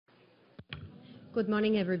Good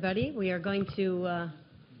morning, everybody. We are going to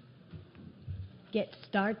get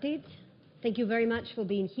started. Thank you very much for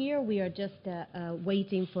being here. We are just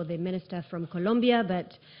waiting for the minister from Colombia,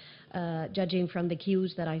 but judging from the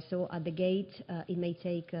queues that I saw at the gate, it may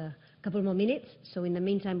take a couple more minutes. So in the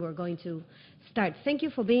meantime, we're going to start. Thank you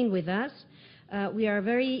for being with us. We are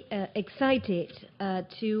very excited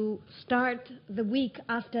to start the week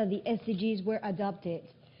after the SDGs were adopted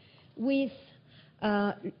with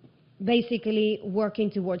basically working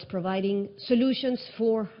towards providing solutions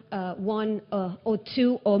for one or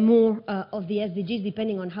two or more of the SDGs,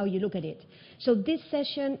 depending on how you look at it. So this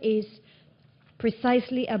session is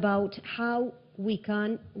precisely about how we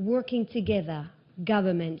can, working together,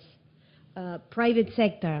 governments, private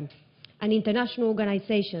sector, and international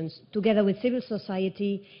organizations, together with civil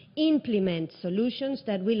society, implement solutions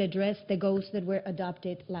that will address the goals that were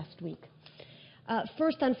adopted last week.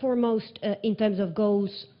 First and foremost, in terms of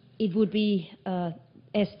goals, it would be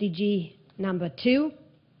SDG number 2,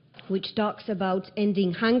 which talks about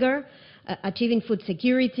ending hunger, achieving food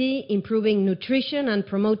security, improving nutrition, and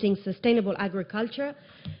promoting sustainable agriculture.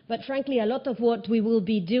 But frankly, a lot of what we will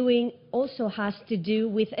be doing also has to do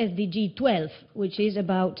with SDG 12, which is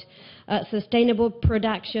about sustainable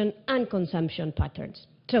production and consumption patterns.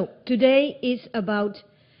 So today is about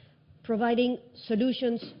providing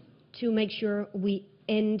solutions to make sure we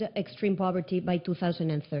end extreme poverty by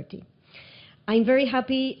 2030. I'm very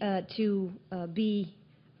happy to be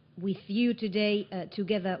with you today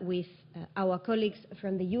together with our colleagues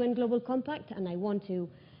from the UN Global Compact, and I want to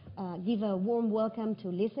give a warm welcome to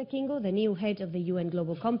Lisa Kingo, the new head of the UN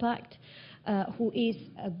Global Compact, who is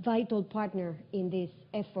a vital partner in this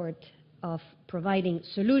effort of providing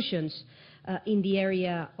solutions in the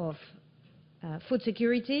area of food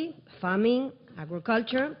security, farming,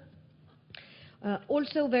 agriculture.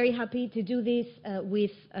 Also very happy to do this with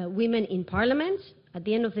women in parliament. At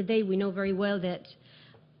the end of the day, we know very well that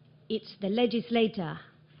it's the legislator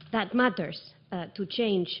that matters to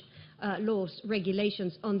change laws,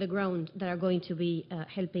 regulations on the ground that are going to be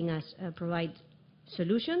helping us provide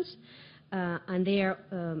solutions. And there,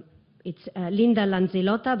 it's Linda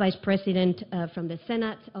Lanzillotta, Vice President from the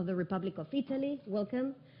Senate of the Republic of Italy.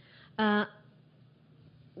 Welcome.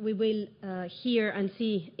 We will hear and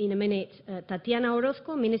see in a minute Tatiana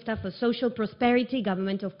Orozco, Minister for Social Prosperity,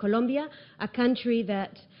 Government of Colombia, a country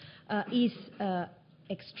that is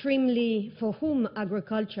extremely, for whom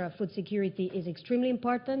agriculture, food security is extremely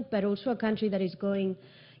important, but also a country that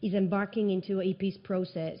is embarking into a peace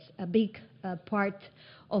process, a big part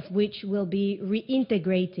of which will be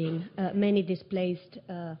reintegrating many displaced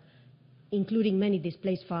including many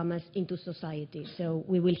displaced farmers into society. So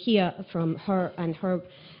we will hear from her and her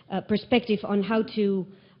perspective on how to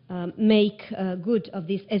make good of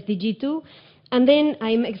this SDG 2. And then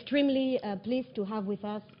I'm extremely pleased to have with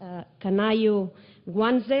us Kanayo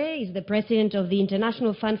Gwanze. He's the president of the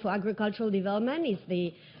International Fund for Agricultural Development. He's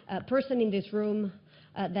the person in this room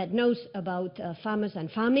that knows about farmers and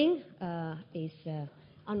farming. He's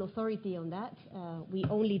an authority on that. We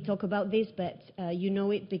only talk about this, but you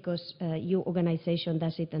know it because your organization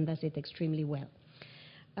does it and does it extremely well.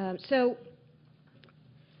 So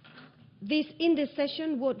in this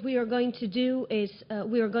session, what we are going to do is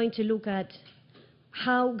we are going to look at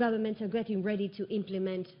how governments are getting ready to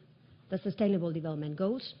implement the Sustainable Development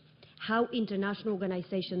Goals, how international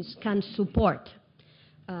organizations can support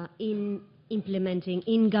in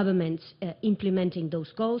governments implementing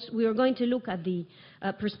those goals. We are going to look at the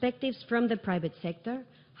perspectives from the private sector,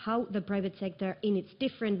 how the private sector in its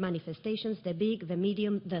different manifestations, the big, the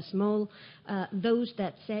medium, the small, those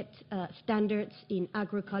that set standards in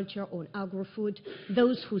agriculture or agri-food,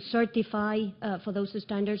 those who certify for those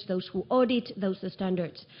standards, those who audit those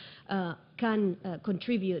standards, can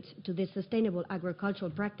contribute to the sustainable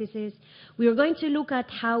agricultural practices. We are going to look at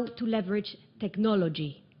how to leverage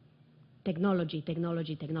technology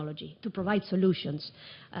to provide solutions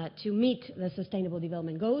to meet the Sustainable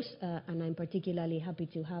Development Goals, and I'm particularly happy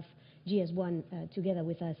to have GS1 together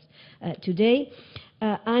with us today.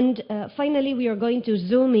 And finally, we are going to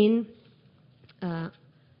zoom in a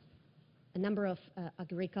number of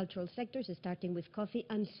agricultural sectors, starting with coffee,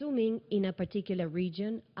 and zooming in a particular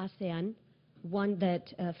region, ASEAN, one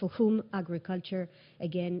that for whom agriculture,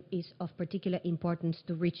 again, is of particular importance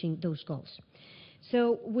to reaching those goals.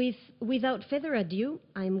 So without further ado,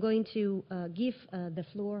 I'm going to give the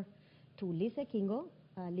floor to Lisa Kingo.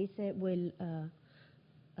 Lisa will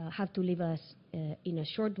have to leave us in a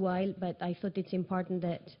short while, but I thought it's important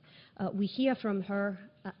that we hear from her,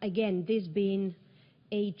 again, this being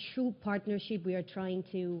a true partnership we are trying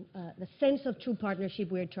to, the sense of true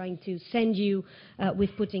partnership we are trying to send you with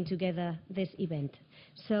putting together this event.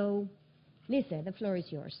 So, Lise, the floor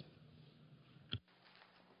is yours.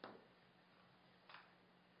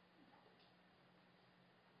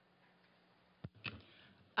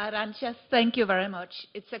 Arantxa, thank you very much.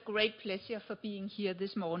 It's a great pleasure for being here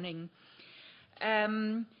this morning,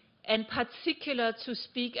 and particular to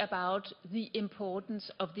speak about the importance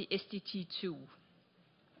of the SDG 2.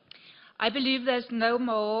 I believe there's no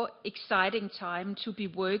more exciting time to be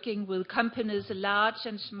working with companies large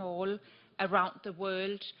and small around the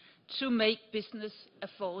world to make business a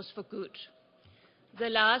force for good. The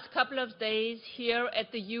last couple of days here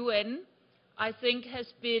at the UN, I think, has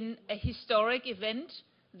been a historic event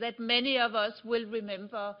that many of us will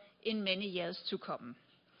remember in many years to come.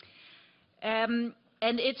 And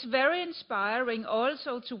it's very inspiring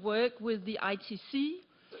also to work with the ITC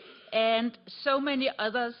and so many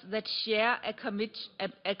others that share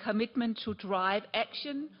a commitment to drive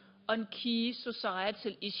action on key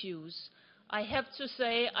societal issues. I have to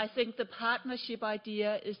say, I think the partnership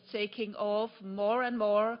idea is taking off more and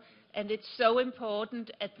more, and it's so important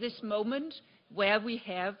at this moment where we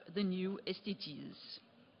have the new SDGs.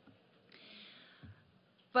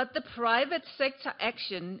 But the private sector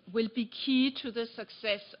action will be key to the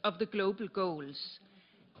success of the global goals,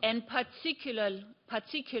 and particularly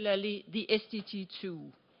the SDG 2.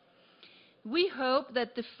 We hope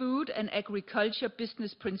that the food and agriculture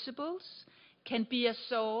business principles can be a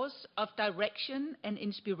source of direction and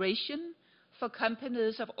inspiration for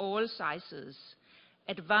companies of all sizes,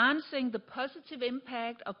 advancing the positive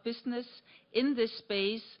impact of business in this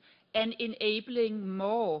space and enabling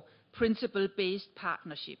more principle-based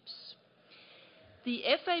partnerships. The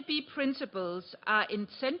FAB principles are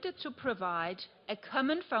intended to provide a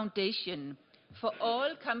common foundation for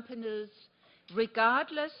all companies,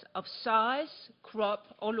 regardless of size,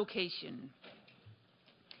 crop, or location.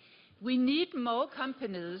 We need more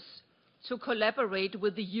companies to collaborate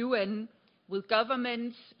with the UN, with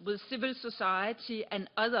governments, with civil society, and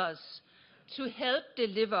others to help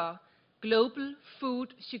deliver global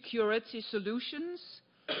food security solutions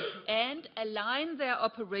and align their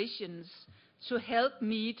operations to help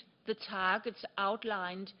meet the targets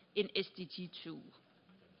outlined in SDG 2.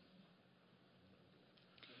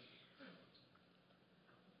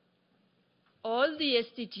 All the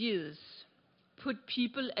SDGs put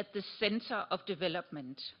people at the center of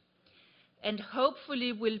development and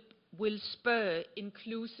hopefully will spur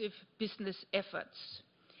inclusive business efforts,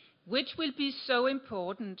 which will be so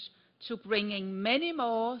important to bringing many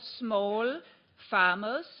more small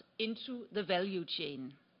farmers into the value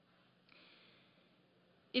chain.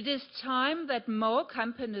 It is time that more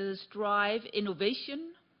companies drive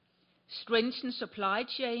innovation, strengthen supply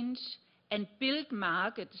chains, and build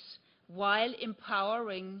markets while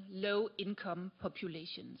empowering low-income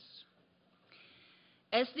populations.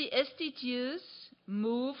 As the SDGs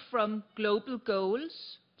move from global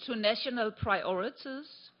goals to national priorities,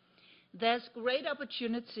 there's great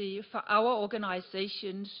opportunity for our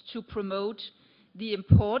organizations to promote the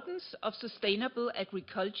importance of sustainable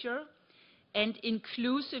agriculture and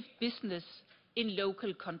inclusive business in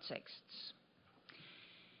local contexts.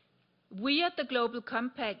 We at the Global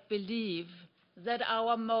Compact believe that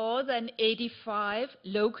our more than 85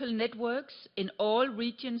 local networks in all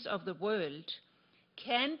regions of the world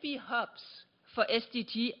can be hubs for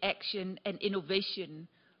SDG action and innovation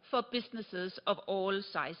for businesses of all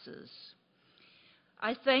sizes.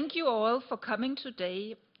 I thank you all for coming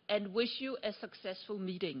today and wish you a successful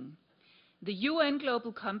meeting. The UN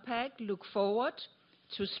Global Compact look forward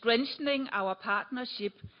to strengthening our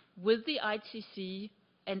partnership with the ITC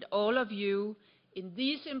and all of you in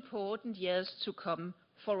these important years to come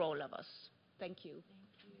for all of us. Thank you.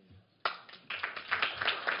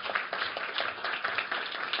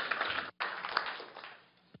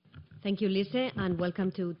 Thank you, Lise, and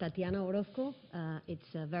welcome to Tatiana Orozco. It's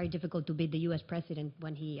very difficult to beat the U.S. president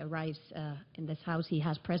when he arrives in this house. He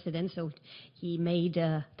has president, so he made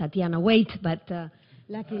Tatiana wait, but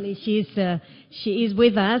luckily she is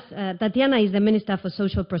with us. Tatiana is the Minister for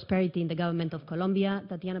Social Prosperity in the Government of Colombia.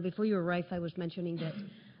 Tatiana, before you arrived, I was mentioning that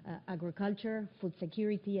agriculture, food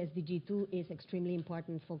security, SDG 2 is extremely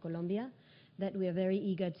important for Colombia, that we are very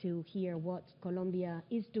eager to hear what Colombia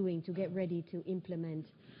is doing to get ready to implement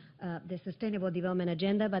the Sustainable Development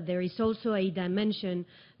Agenda, but there is also a dimension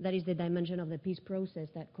that is the dimension of the peace process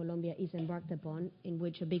that Colombia is embarked upon, in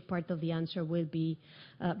which a big part of the answer will be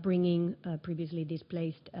bringing previously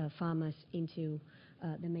displaced farmers into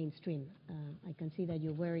the mainstream. I can see that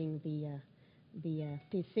you're wearing the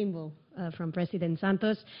peace symbol from President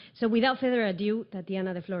Santos. So without further ado,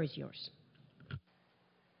 Tatiana, the floor is yours.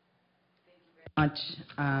 Much,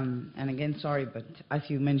 and again, sorry, but as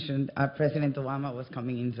you mentioned, President Obama was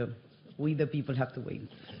coming in, so we the people have to wait.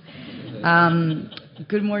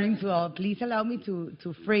 Good morning to all. Please allow me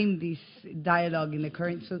to frame this dialogue in the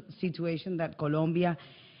current situation that Colombia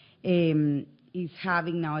is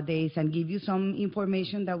having nowadays and give you some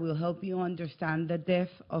information that will help you understand the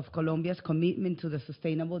depth of Colombia's commitment to the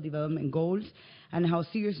Sustainable Development Goals and how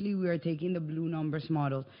seriously we are taking the blue numbers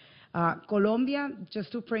model. Colombia,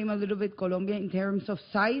 just to frame a little bit, Colombia in terms of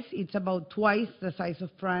size, it's about twice the size of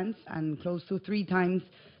France and close to 3 times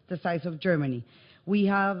the size of Germany. We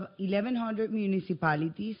have 1,100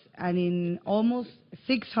 municipalities, and in almost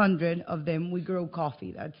 600 of them we grow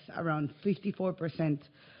coffee. That's around 54%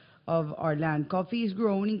 of our land. Coffee is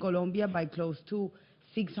grown in Colombia by close to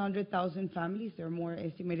 600,000 families. They're more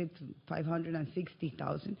estimated to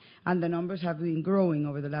 560,000, and the numbers have been growing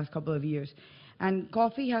over the last couple of years. And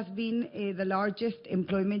coffee has been the largest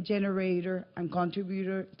employment generator and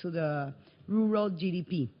contributor to the rural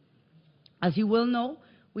GDP. As you well know,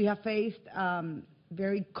 we have faced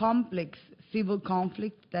very complex civil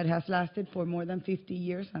conflict that has lasted for more than 50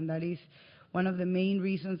 years, and that is one of the main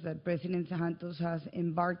reasons that President Santos has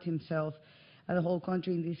embarked himself and the whole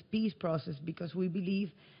country in this peace process, because we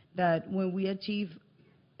believe that when we achieve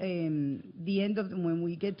when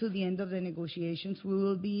we get to the end of the negotiations,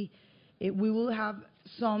 we will have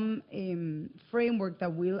some framework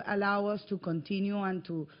that will allow us to continue and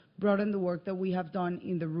to broaden the work that we have done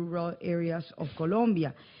in the rural areas of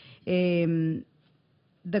Colombia. The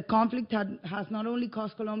conflict has not only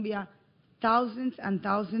cost Colombia thousands and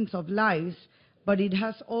thousands of lives, but it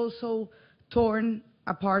has also torn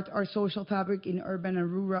apart our social fabric in urban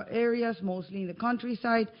and rural areas, mostly in the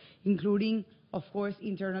countryside, including, of course,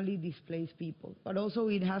 internally displaced people. But also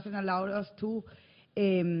it hasn't allowed us to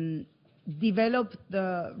develop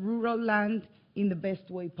the rural land in the best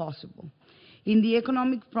way possible. In the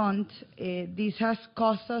economic front, this has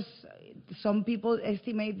cost us, some people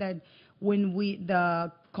estimate that when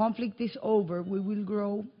the conflict is over, we will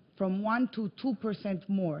grow from 1 to 2%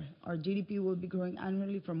 more. Our GDP will be growing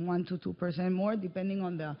annually from 1 to 2% more, depending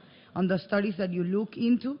on the studies that you look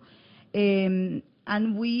into.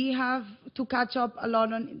 And we have to catch up a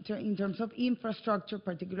lot in terms of infrastructure,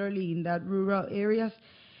 particularly in that rural areas,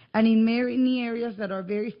 and in many areas that are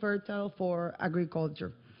very fertile for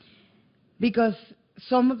agriculture, because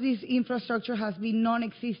some of this infrastructure has been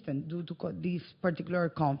non-existent due to this particular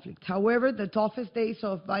conflict. However, the toughest days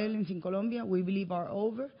of violence in Colombia, we believe, are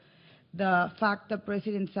over. The fact that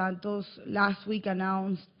President Santos last week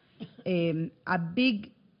announced a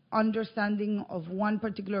big understanding of one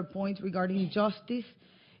particular point regarding justice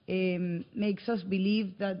makes us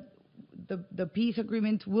believe that the peace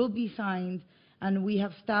agreement will be signed, and we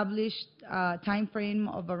have established a time frame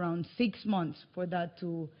of around 6 months for that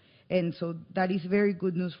to end. So that is very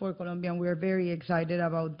good news for Colombia, and we are very excited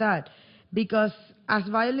about that. Because as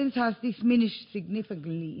violence has diminished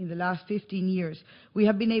significantly in the last 15 years, we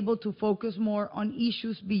have been able to focus more on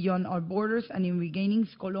issues beyond our borders and in regaining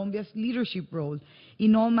Colombia's leadership role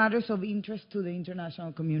in all matters of interest to the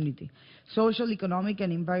international community. Social, economic,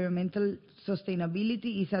 and environmental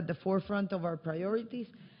sustainability is at the forefront of our priorities,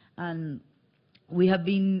 and we have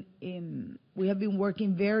been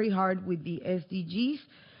working very hard with the SDGs.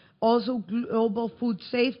 Also, global food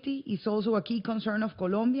safety is also a key concern of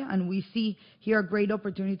Colombia, and we see here a great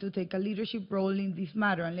opportunity to take a leadership role in this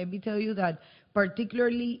matter. And let me tell you that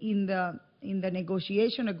particularly in the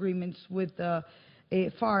negotiation agreements with the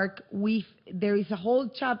FARC, there is a whole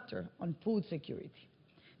chapter on food security.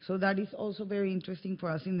 So that is also very interesting for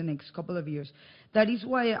us in the next couple of years. That is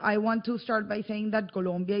why I want to start by saying that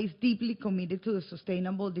Colombia is deeply committed to the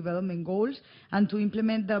Sustainable Development Goals and to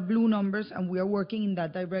implement the blue numbers, and we are working in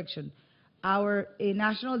that direction. Our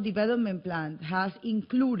National Development Plan has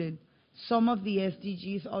included some of the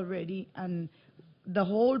SDGs already, and the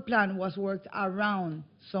whole plan was worked around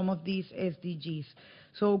some of these SDGs.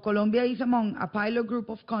 So Colombia is among a pilot group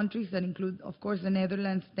of countries that include, of course, the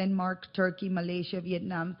Netherlands, Denmark, Turkey, Malaysia,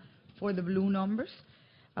 Vietnam, for the blue numbers.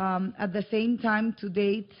 At the same time, to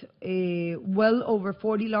date, well over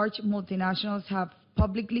 40 large multinationals have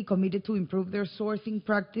publicly committed to improve their sourcing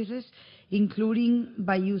practices, including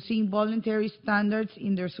by using voluntary standards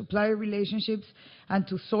in their supplier relationships and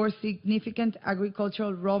to source significant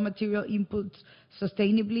agricultural raw material inputs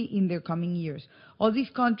sustainably in their coming years. All these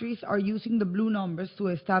countries are using the blue numbers to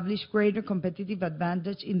establish greater competitive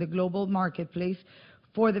advantage in the global marketplace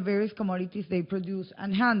for the various commodities they produce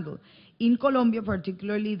and handle. In Colombia,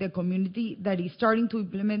 particularly, the community that is starting to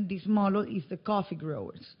implement this model is the coffee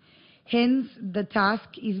growers. Hence, the task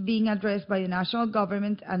is being addressed by the national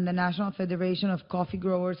government and the National Federation of Coffee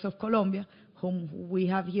Growers of Colombia, whom we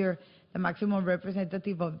have here, the maximum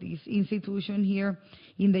representative of this institution here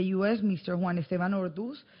in the U.S., Mr. Juan Esteban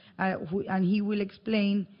Orduz, and he will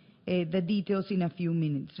explain the details in a few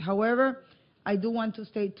minutes. However, I do want to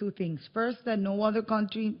state two things. First, that no other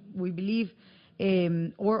country, we believe,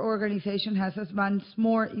 or organization has advanced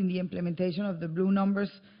more in the implementation of the blue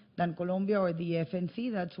numbers than Colombia or the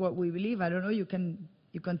FNC. That's what we believe. I don't know, you can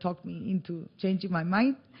talk me into changing my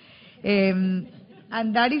mind.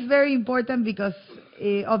 And that is very important because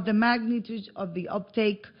of the magnitude of the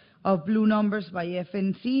uptake of blue numbers by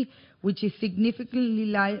FNC, which is significantly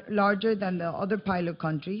larger than the other pilot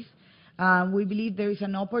countries. We believe there is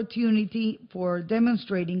an opportunity for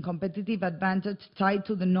demonstrating competitive advantage tied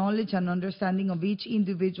to the knowledge and understanding of each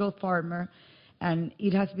individual farmer, and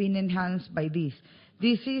it has been enhanced by this.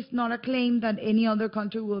 This is not a claim that any other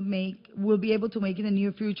country will be able to make in the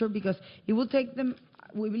near future, because it will take them,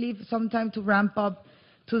 we believe, some time to ramp up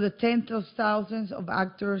to the tens of thousands of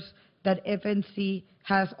actors that FNC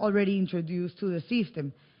has already introduced to the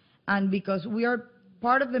system. And because we are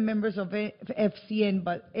part of the members of FNC,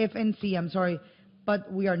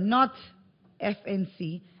 but we are not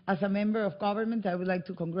FNC. As a member of government, I would like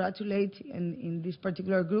to congratulate in this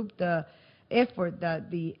particular group the effort that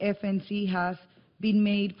the FNC has been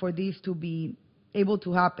made for this to be able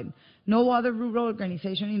to happen. No other rural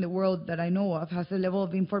organization in the world that I know of has the level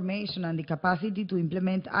of information and the capacity to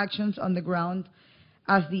implement actions on the ground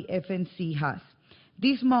as the FNC has.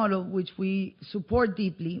 This model, which we support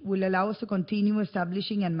deeply, will allow us to continue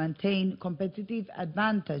establishing and maintain competitive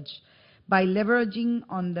advantage by leveraging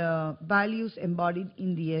on the values embodied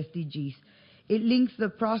in the SDGs. It links the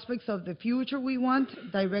prospects of the future we want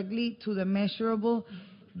directly to the measurable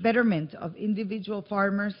betterment of individual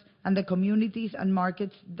farmers and the communities and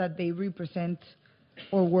markets that they represent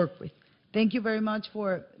or work with. Thank you very much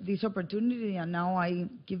for this opportunity, and now I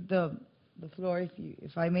give the floor,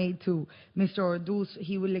 if I may, to Mr. Orduz.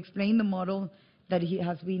 He will explain the model that he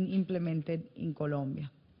has been implemented in Colombia.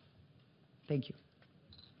 Thank you.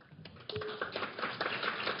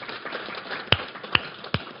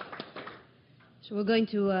 So we're going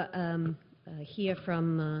to hear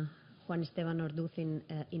from Juan Esteban Orduz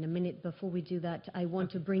in a minute. Before we do that, I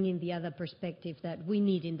want to bring in the other perspective that we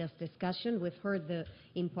need in this discussion. We've heard the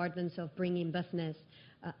importance of bringing business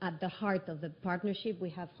at the heart of the partnership. We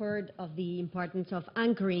have heard of the importance of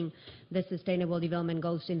anchoring the Sustainable Development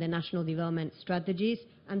Goals in the national development strategies,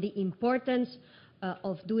 and the importance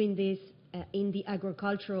of doing this in the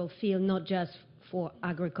agricultural field, not just for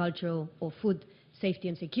agricultural or food safety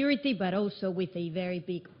and security, but also with a very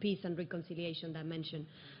big peace and reconciliation dimension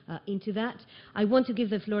into that. I want to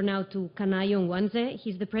give the floor now to Kanayo Nwanze.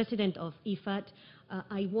 He's the president of IFAD.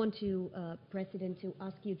 I want to, President, to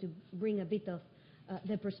ask you to bring a bit of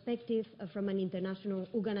the perspective from an international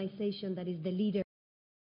organization that is the leader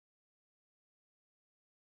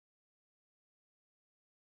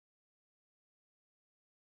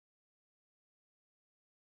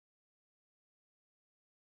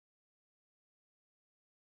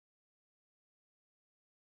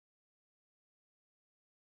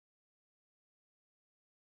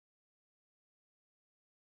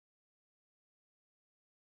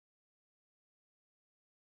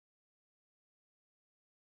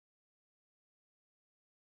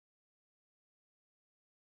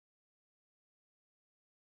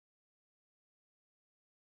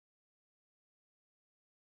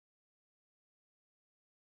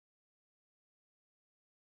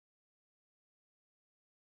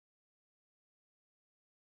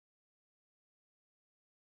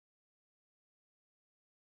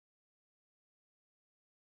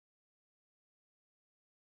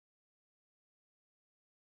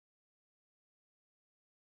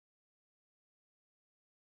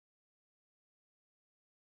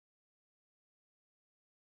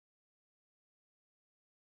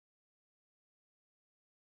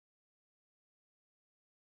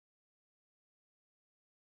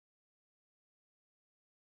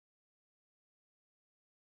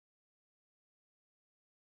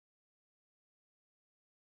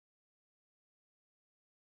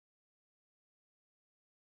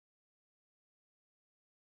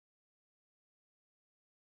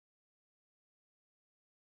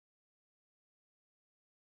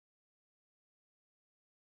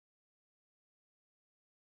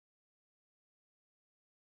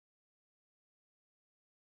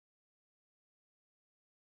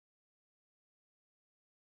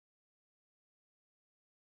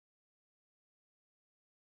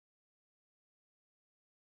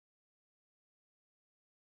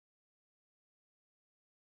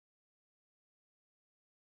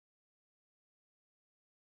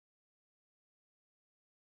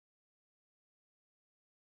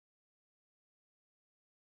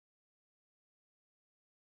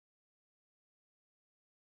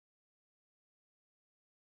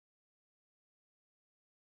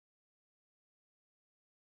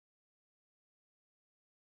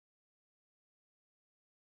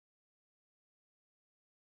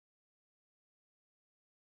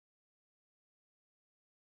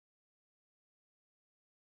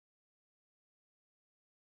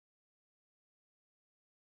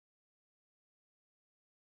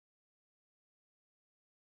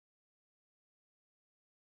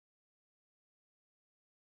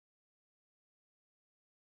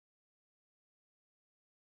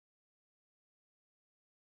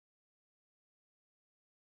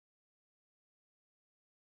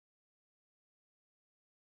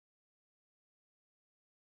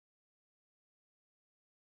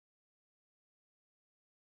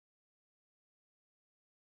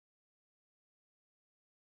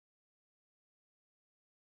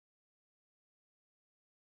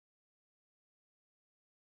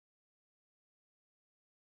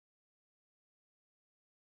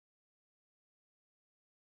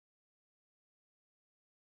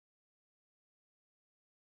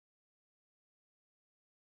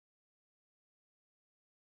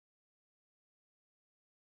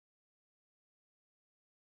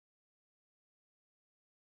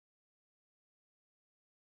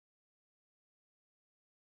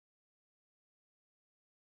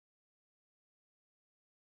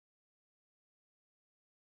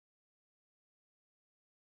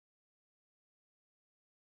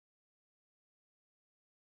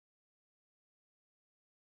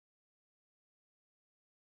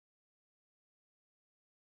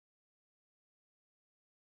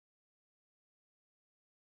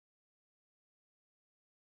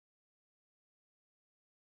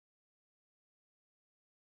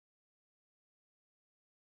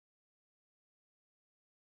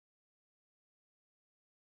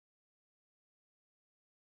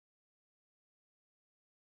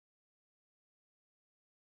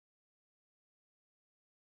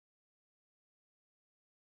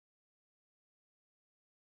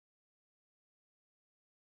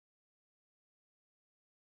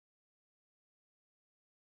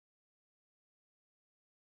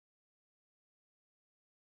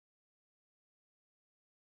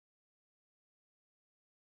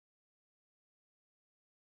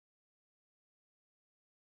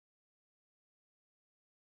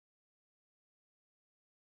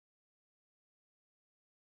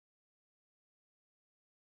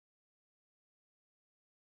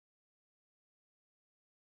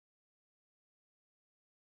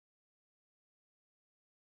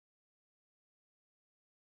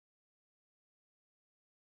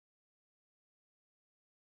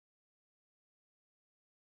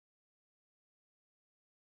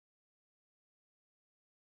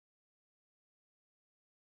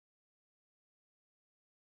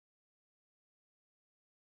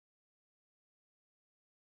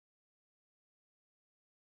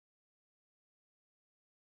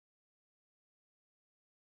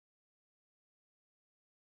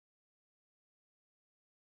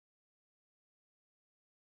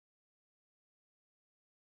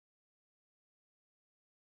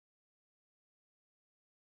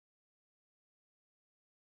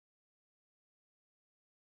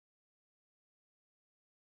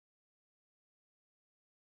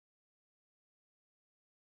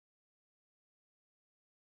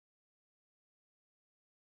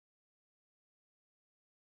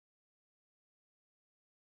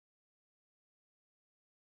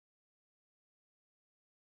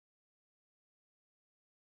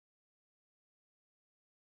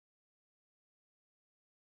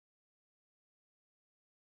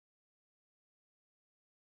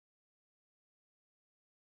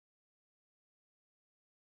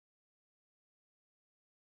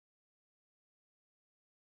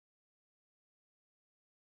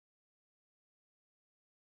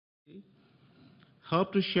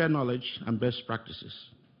help to share knowledge and best practices.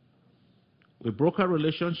 We broker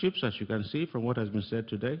relationships, as you can see from what has been said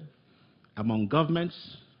today, among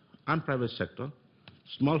governments and private sector,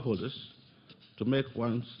 smallholders, to make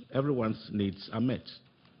everyone's needs are met.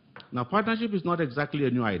 Now, partnership is not exactly a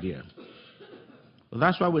new idea.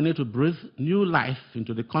 That's why we need to breathe new life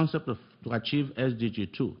into the concept to achieve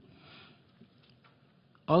SDG 2.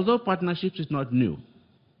 Although partnerships is not new,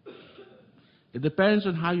 it depends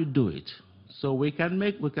on how you do it. So we can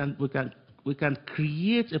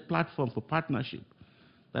create a platform for partnership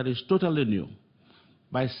that is totally new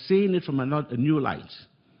by seeing it from a new light.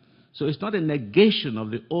 So it's not a negation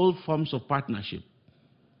of the old forms of partnership.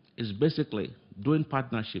 It's basically doing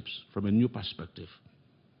partnerships from a new perspective.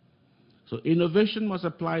 So innovation must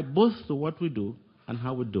apply both to what we do and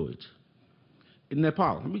how we do it. In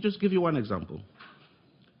Nepal, let me just give you one example.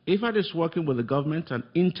 IFAD is working with the government and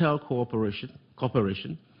Intel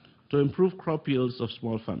Corporation to improve crop yields of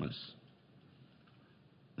small farmers.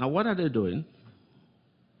 Now, what are they doing?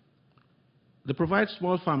 They provide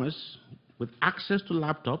small farmers with access to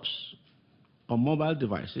laptops or mobile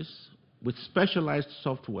devices with specialized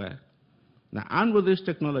software. Now, and with this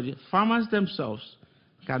technology, farmers themselves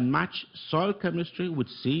can match soil chemistry with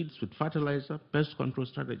seeds, with fertilizer, pest control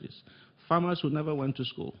strategies. Farmers who never went to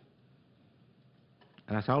school.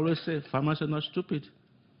 And as I always say, farmers are not stupid.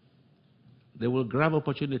 They will grab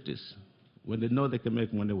opportunities when they know they can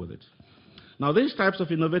make money with it. Now, these types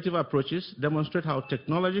of innovative approaches demonstrate how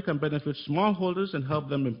technology can benefit smallholders and help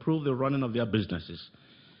them improve the running of their businesses.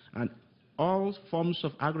 And all forms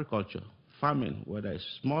of agriculture, farming, whether it's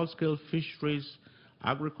small-scale fisheries,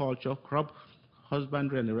 agriculture, crop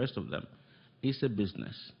husbandry, and the rest of them, is a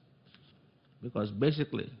business. Because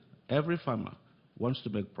basically, every farmer wants to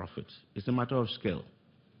make profits. It's a matter of scale.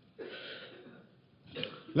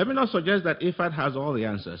 Let me not suggest that IFAD has all the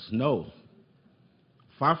answers. No,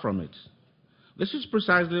 far from it. This is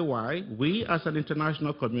precisely why we as an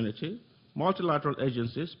international community, multilateral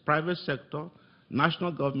agencies, private sector,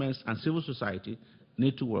 national governments, and civil society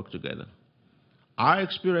need to work together. Our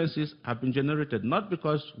experiences have been generated not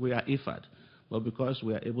because we are IFAD, but because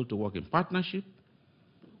we are able to work in partnership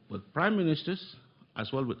with prime ministers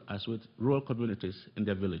as well as with rural communities in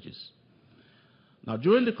their villages. Now,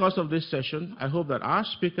 during the course of this session, I hope that our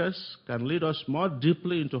speakers can lead us more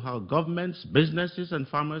deeply into how governments, businesses, and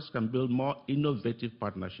farmers can build more innovative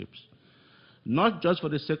partnerships, not just for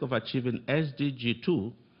the sake of achieving SDG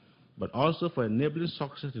 2, but also for enabling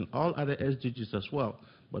success in all other SDGs as well,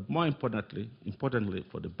 but more importantly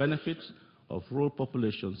for the benefits of rural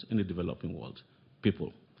populations in the developing world.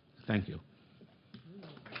 People, thank you.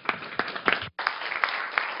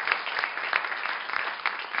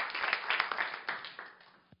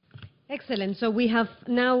 Excellent. So we have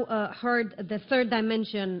now heard the third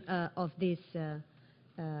dimension of this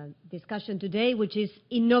discussion today, which is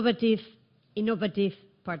innovative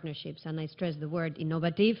partnerships. And I stress the word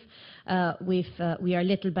innovative. We are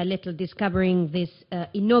little by little discovering this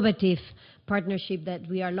innovative partnership that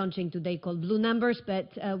we are launching today called Blue Numbers, but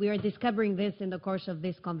we are discovering this in the course of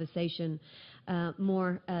this conversation,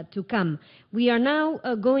 more to come. We are now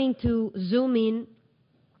going to zoom in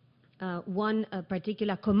one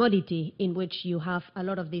particular commodity in which you have a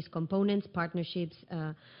lot of these components, partnerships,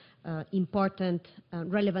 important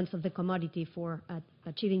relevance of the commodity for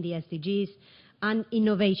achieving the SDGs, and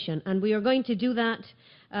innovation. And we are going to do that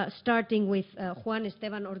starting with Juan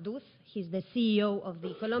Esteban Orduz. He's the CEO of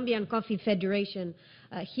the Colombian Coffee Federation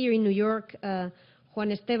here in New York.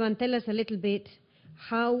 Juan Esteban, tell us a little bit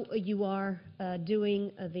how you are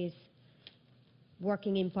doing this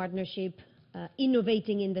working in partnership,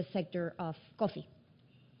 innovating in the sector of coffee.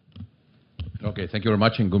 Okay, thank you very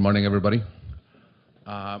much, and good morning, everybody.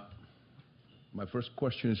 My first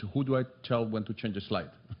question is, who do I tell when to change the slide?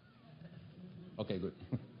 Okay, good.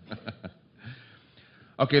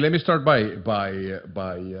 Okay, let me start by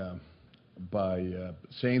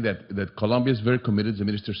saying that Colombia is very committed. The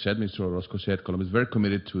minister said, Mr. Orozco said, Colombia is very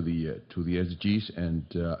committed to the SDGs,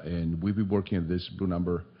 and we've been working on this Blue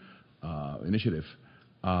Number initiative.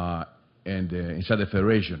 And inside the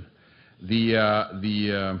federation,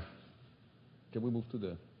 can we move to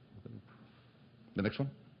the next one?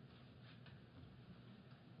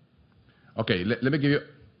 Okay, let me give you.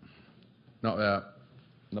 No,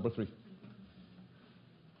 number 3.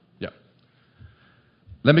 Yeah.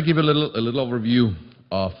 Let me give you a little overview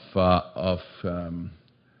of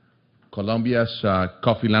Colombia's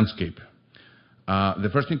coffee landscape. The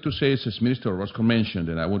first thing to say is, as Minister Orozco mentioned,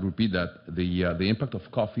 and I would repeat that, the impact of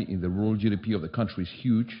coffee in the rural GDP of the country is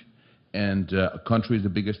huge, and country is the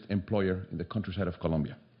biggest employer in the countryside of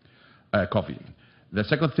Colombia, coffee. The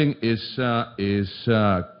second thing is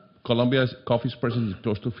Colombia's coffee is present in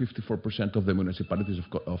close to 54% of the municipalities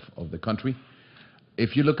of the country.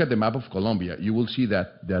 If you look at the map of Colombia, you will see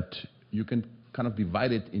that you can kind of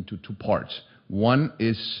divide it into two parts. One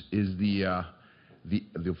is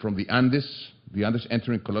from the Andes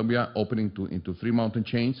entering Colombia, opening into three mountain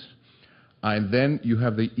chains. And then you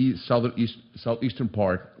have the southeastern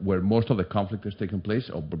part where most of the conflict has taken place,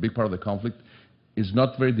 or a big part of the conflict is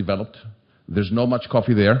not very developed. There's not much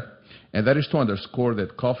coffee there. And that is to underscore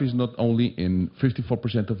that coffee is not only in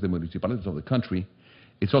 54% of the municipalities of the country,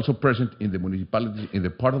 it's also present in the municipalities, in the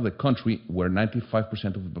part of the country where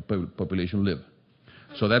 95% of the population live.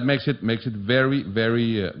 So that makes it very,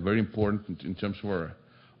 very, very important in terms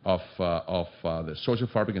of the social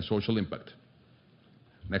fabric and social impact.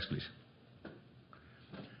 Next, please.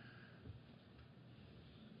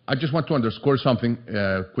 I just want to underscore something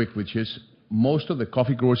quick, which is most of the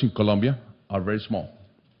coffee growers in Colombia are very small,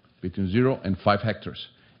 between 0 and 5 hectares.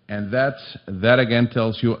 And that again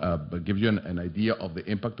tells you, gives you an idea of the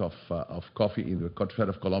impact of coffee in the countryside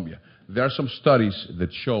of Colombia. There are some studies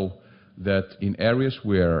that show that in areas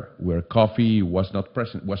where coffee was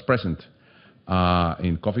present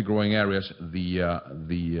in coffee growing areas,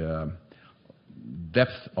 the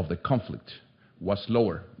depth of the conflict was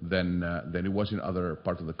lower than it was in other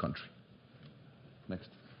parts of the country. Next,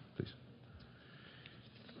 please.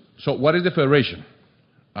 So what is the federation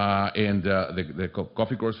and the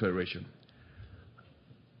Coffee Growers Federation?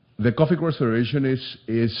 The Coffee Growers Federation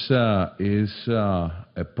is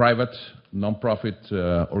a private, non-profit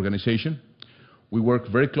organization. We work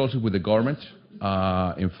very closely with the government.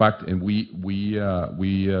 In fact, and we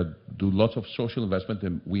do lots of social investment,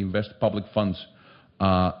 and we invest public funds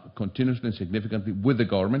continuously and significantly with the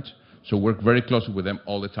government, so work very closely with them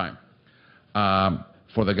all the time.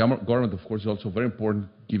 For the government, of course, is also very important,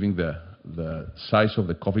 given the size of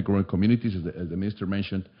the coffee growing communities. As the minister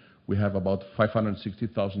mentioned, we have about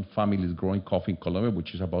 560,000 families growing coffee in Colombia,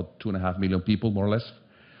 which is about 2.5 million people, more or less.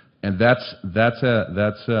 And that's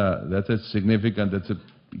a significant, that's a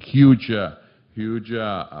huge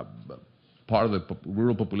part of the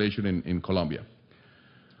rural population in Colombia.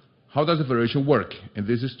 How does the federation work? And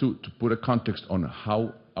this is to put a context on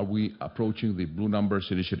how are we approaching the Blue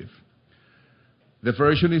Numbers initiative. The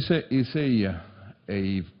federation is a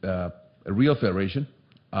real federation.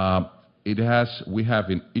 We have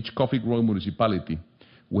in each coffee growing municipality,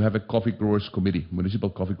 we have a coffee growers committee, municipal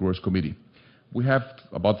coffee growers committee. We have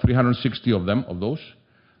about 360 of those.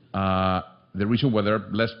 The reason why there are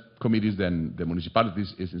less committees than the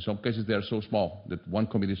municipalities is in some cases they are so small that one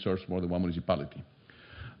committee serves more than one municipality.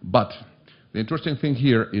 But the interesting thing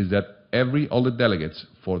here is that all the delegates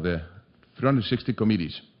for the 360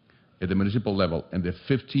 committees at the municipal level and the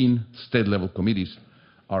 15 state level committees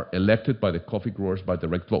are elected by the coffee growers by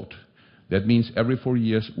direct vote. That means every 4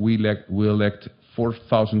 years we elect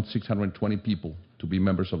 4,620 people to be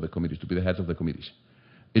members of the committees, to be the heads of the committees.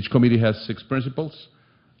 Each committee has 6 principals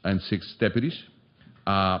and 6 deputies,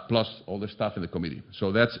 plus all the staff in the committee.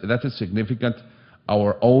 So that's a significant.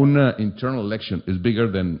 Our own internal election is bigger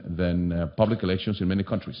than public elections in many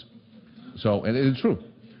countries. So, and it's true.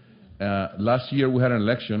 Last year we had an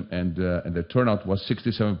election, and the turnout was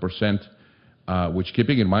 67%, which,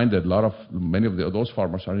 keeping in mind that many of those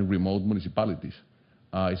farmers are in remote municipalities,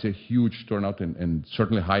 it's a huge turnout and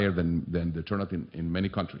certainly higher than the turnout in many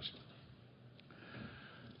countries.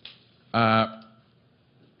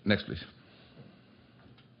 Next, please.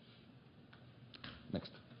 Next.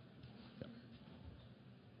 Yeah.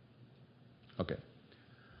 Okay.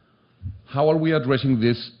 How are we addressing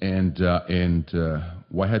this, and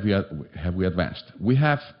why have we advanced? We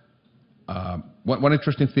have one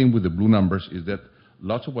interesting thing with the Blue Numbers is that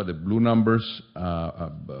lots of what the Blue Numbers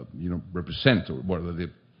represent or what they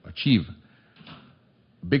achieve,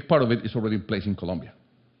 a big part of it is already in place in Colombia,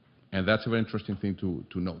 and that's a very interesting thing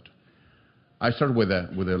to note. I start with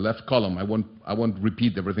the left column. I won't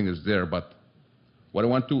repeat everything that's there, but what I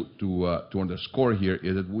want to underscore here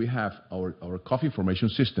is that we have our coffee information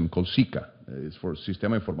system called SICA. It's for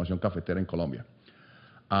Sistema de Información Cafetera in Colombia.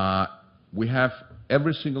 We have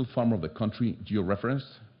every single farmer of the country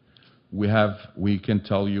georeferenced. We can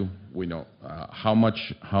tell you, we know how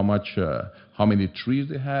many trees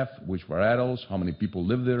they have, which varietals, how many people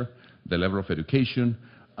live there, the level of education,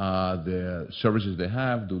 the services they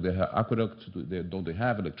have. Do they have aqueducts? Don't they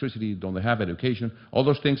have electricity? Don't they have education? All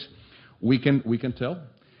those things we can tell,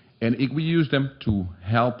 and we use them to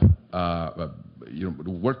help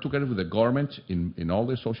work together with the government in all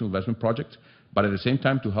the social investment projects, but at the same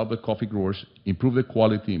time to help the coffee growers improve the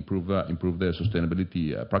quality, improve the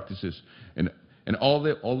sustainability practices, and all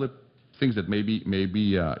the things that may be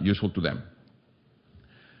useful to them.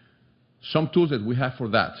 Some tools that we have for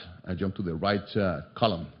that, I jump to the right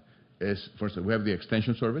column, is, first, we have the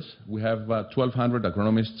extension service. We have 1,200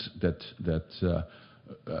 agronomists that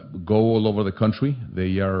go all over the country.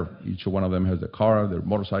 Each one of them has their car, their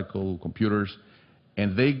motorcycle, computers,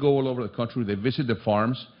 and they go all over the country. They visit the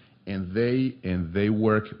farms, and they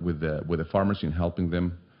work with the farmers in helping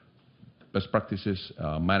them best practices,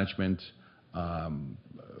 management,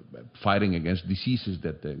 fighting against diseases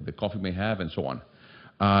that the coffee may have, and so on.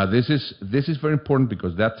 This is very important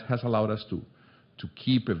because that has allowed us to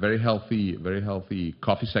keep a very healthy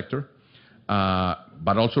coffee sector,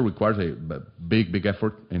 but also requires a big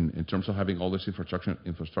effort in terms of having all this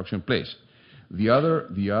infrastructure in place. One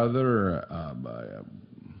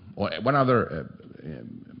other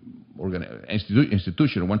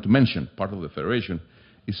institution I want to mention, part of the federation,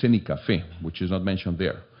 is Cenicafe, which is not mentioned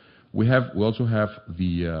there. We also have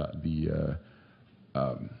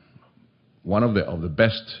one of the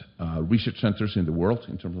best research centers in the world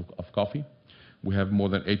in terms of coffee. We have more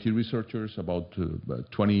than 80 researchers, about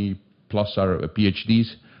 20 plus are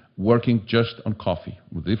PhDs, working just on coffee,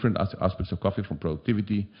 with different aspects of coffee, from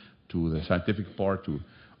productivity to the scientific part to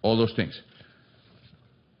all those things.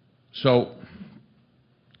 So,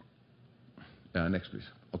 next please.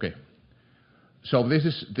 Okay. So this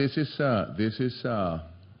is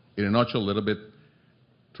in a nutshell a little bit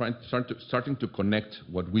starting to connect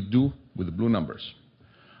what we do with the blue numbers.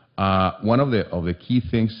 One of the key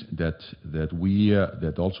things that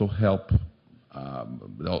also help,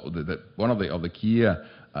 one of the key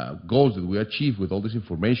goals that we achieve with all this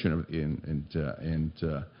information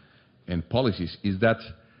and policies is that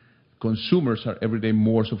consumers are every day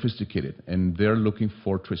more sophisticated, and they're looking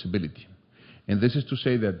for traceability. And this is to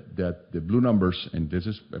say that the blue numbers, and this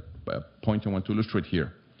is a point I want to illustrate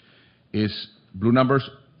here, is blue numbers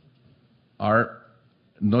are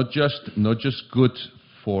not just good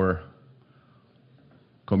for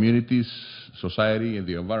communities, society, and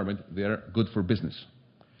the environment, they are good for business.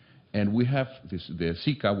 And we have the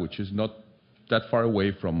SICA, which is not that far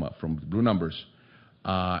away from the blue numbers,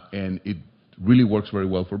 and it really works very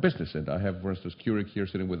well for business. And I have, for instance, Keurig here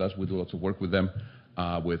sitting with us. We do lots of work with them,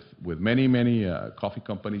 with many coffee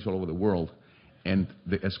companies all over the world. And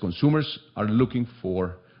as consumers are looking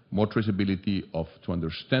for more traceability to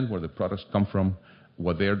understand where the products come from,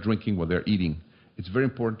 what they're drinking, what they're eating, it's very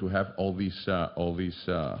important to have all these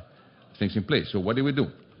things in place. So what do we do?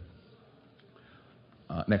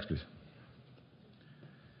 Next, please.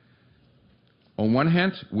 On one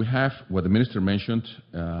hand, we have what the minister mentioned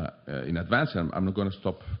in advance, and I'm not going to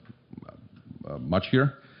stop much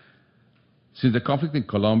here. Since the conflict in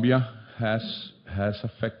Colombia has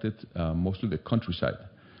affected mostly the countryside,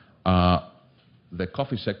 the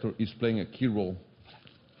coffee sector is playing a key role.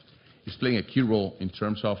 Is playing a key role in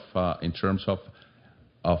terms of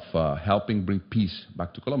helping bring peace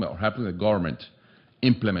back to Colombia, or helping the government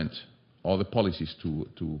implement all the policies to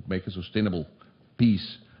make a sustainable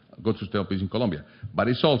peace, good sustainable peace in Colombia. But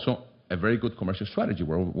it's also a very good commercial strategy,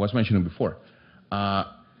 where I was mentioning before. To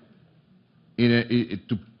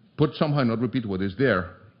put somehow, not repeat what is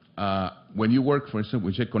there, when you work, for instance,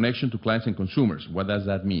 with a connection to clients and consumers, what does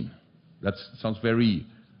that mean? That sounds very,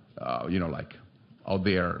 like out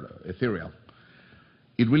there, ethereal.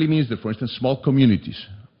 It really means that, for instance, small communities,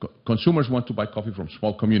 consumers want to buy coffee from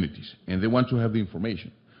small communities, and they want to have the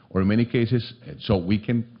information. Or in many cases, so we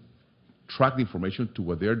can track the information to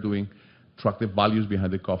what they're doing, track the values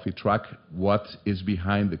behind the coffee, track what is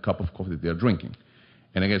behind the cup of coffee that they're drinking.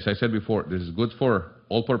 And again, as I said before, this is good for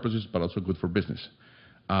all purposes, but also good for business.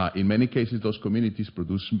 In many cases, those communities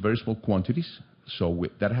produce very small quantities, so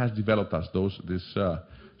that has developed us this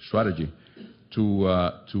strategy to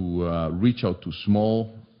reach out to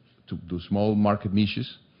small market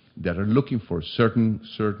niches that are looking for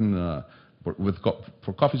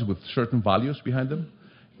for coffees with certain values behind them,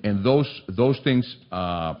 and those things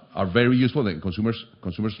are very useful, and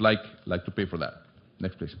consumers like to pay for that.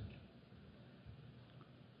 Next, please.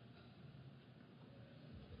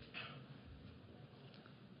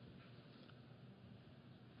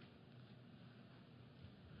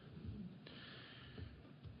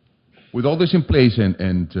 With all this in place,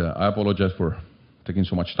 and I apologize for taking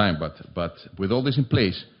so much time, but with all this in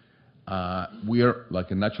place, we are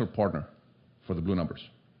like a natural partner for the blue numbers,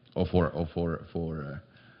 or for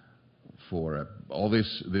all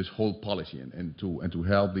this whole policy, and to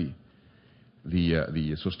help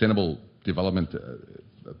the sustainable development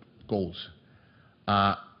goals.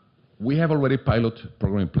 We have already a pilot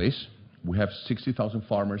program in place. We have 60,000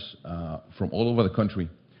 farmers from all over the country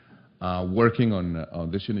working on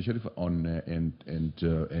this initiative,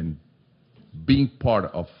 and being part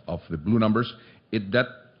of the blue numbers.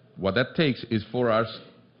 What that takes is for us,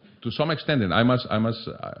 to some extent, and I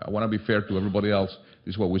want to be fair to everybody else.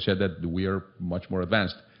 This is what we said, that we are much more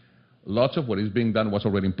advanced. Lots of what is being done was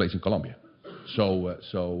already in place in Colombia.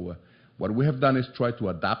 So what we have done is try to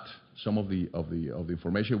adapt some of the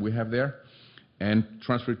information we have there and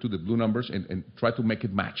transfer it to the blue numbers and try to make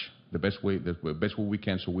it match the best way we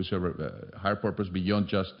can, so we serve a higher purpose beyond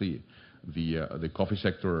just the coffee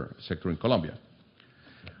sector in Colombia.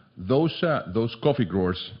 Those coffee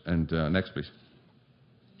growers, and next please.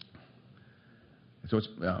 So it's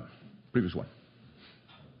previous one.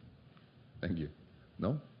 Thank you.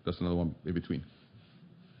 No, that's another one in between.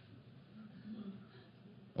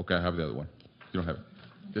 Okay, I have the other one. You don't have it.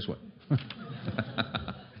 This one.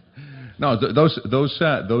 No,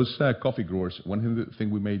 those coffee growers. One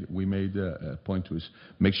thing we made a point to is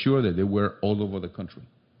make sure that they were all over the country.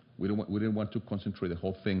 We didn't want to concentrate the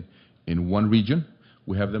whole thing in one region.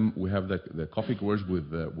 We have the coffee growers with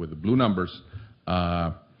the blue numbers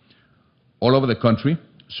all over the country,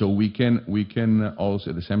 so we can also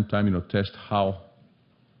at the same time test how,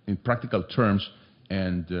 in practical terms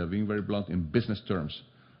and being very blunt in business terms,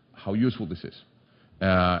 how useful this is.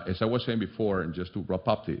 As I was saying before, and just to wrap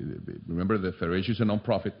up, remember the Federation is a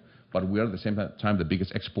non-profit, but we are at the same time the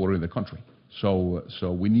biggest exporter in the country. So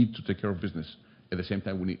we need to take care of business. At the same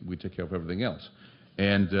time, we take care of everything else.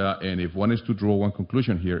 And if one is to draw one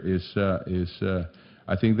conclusion here is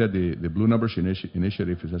I think that the Blue Numbers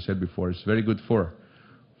initiative, as I said before, is very good for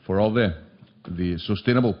all the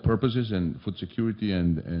sustainable purposes and food security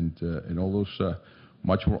and all those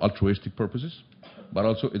much more altruistic purposes. But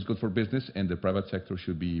also it's good for business, and the private sector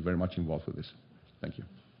should be very much involved with this. Thank you.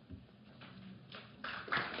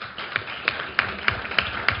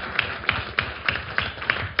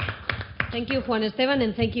 Thank you, Juan Esteban,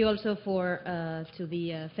 and thank you also to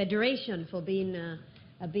the Federation for being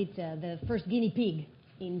a bit the first guinea pig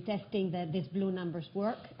in testing that these blue numbers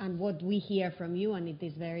work. And what we hear from you, and it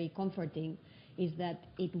is very comforting, is that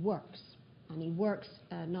it works. And it works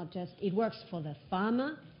it works for the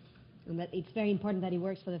farmer. And that it's very important that it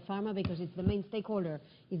works for the farmer, because it's the main stakeholder.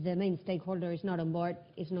 If the main stakeholder is not on board,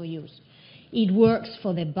 it's no use. It works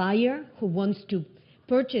for the buyer who wants to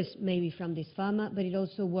purchase maybe from this farmer, but it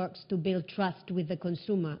also works to build trust with the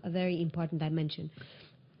consumer, a very important dimension.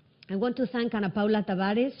 I want to thank Ana Paula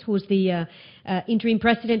Tavares, who's the interim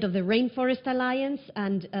president of the Rainforest Alliance.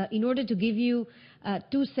 And in order to give you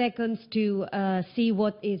 2 seconds to see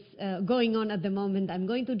what is going on at the moment, I'm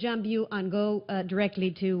going to jump you and go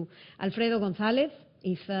directly to Alfredo González,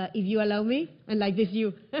 if you allow me. And like this,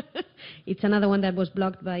 it's another one that was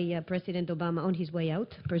blocked by President Obama on his way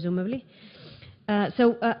out, presumably.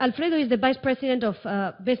 So Alfredo is the Vice President of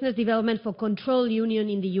Business Development for Control Union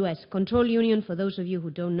in the U.S. Control Union, for those of you who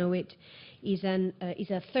don't know it, is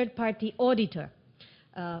a third-party auditor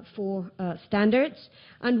for standards.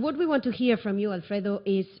 And what we want to hear from you, Alfredo,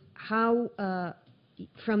 is how,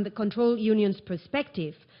 from the Control Union's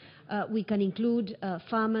perspective, we can include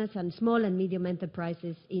farmers and small and medium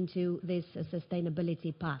enterprises into this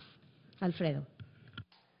sustainability path. Alfredo.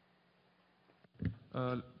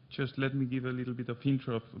 Just let me give a little bit of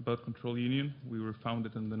intro about Control Union. We were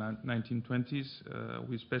founded in the 1920s.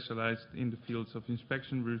 We specialized in the fields of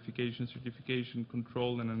inspection, verification, certification,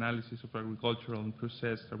 control, and analysis of agricultural and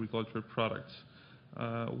processed agricultural products.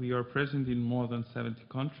 We are present in more than 70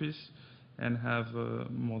 countries and have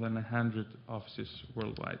more than 100 offices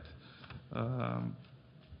worldwide.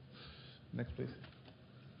 Next, please.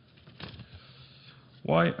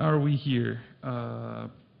 Why are we here?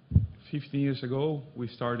 15 years ago, we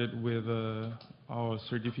started with our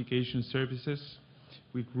certification services.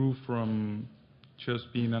 We grew from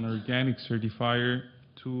just being an organic certifier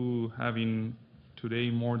to having today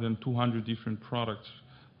more than 200 different products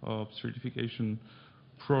of certification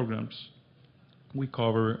programs. We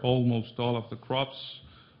cover almost all of the crops,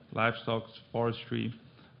 livestock, forestry.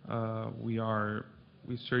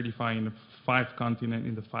 We certify in the 5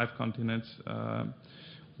 continents.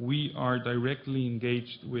 We are directly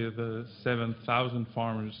engaged with 7,000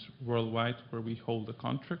 farmers worldwide where we hold a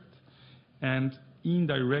contract, and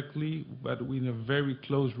indirectly, but with a very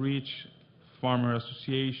close reach, farmer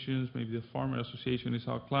associations. Maybe the farmer association is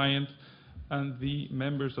our client, and the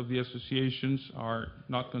members of the associations are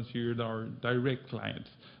not considered our direct clients.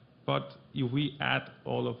 But if we add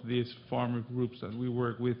all of these farmer groups that we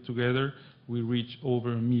work with together, we reach over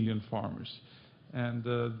 1 million farmers. And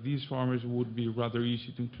these farmers would be rather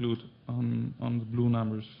easy to include on the blue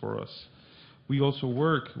numbers for us. We also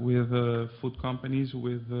work with food companies,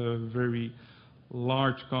 with very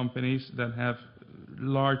large companies that have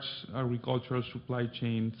large agricultural supply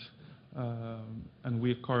chains and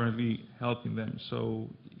we're currently helping them. So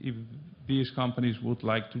if these companies would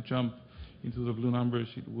like to jump into the blue numbers,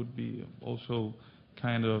 it would be also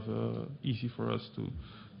kind of easy for us to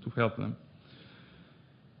help them.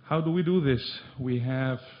 How do we do this? We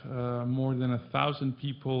have more than 1,000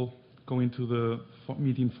 people going to the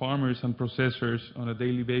meeting farmers and processors on a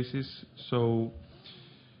daily basis. So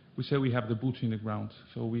we say we have the boots in the ground.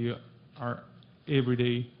 So we are every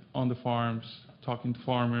day on the farms, talking to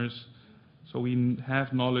farmers. So we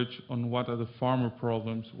have knowledge on what are the farmer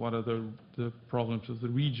problems, what are the problems of the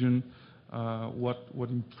region, what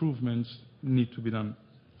improvements need to be done.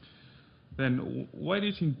 Then why it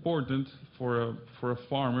is important for a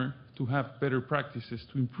farmer to have better practices,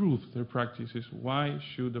 to improve their practices? Why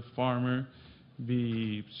should a farmer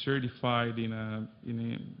be certified in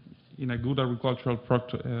a good agricultural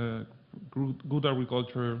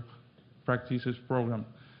practices program?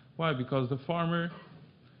 Why? Because the farmer,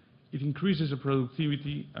 it increases the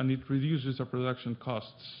productivity and it reduces the production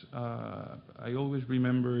costs. I always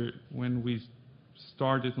remember when we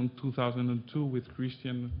started in 2002 with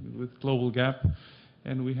Christian, with Global Gap,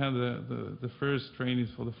 and we had the first trainings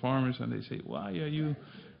for the farmers, and they say, why are you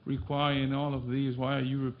requiring all of these? Why are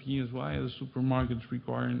Europeans, why are the supermarkets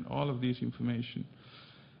requiring all of this information?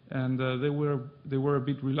 And they were a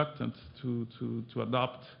bit reluctant to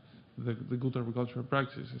adopt the good agricultural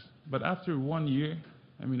practices. But after 1 year,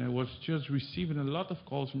 I mean, I was just receiving a lot of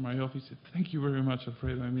calls from my office. Thank you very much,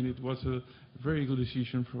 Alfredo. I mean, it was a very good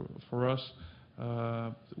decision for us.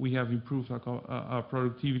 We have improved our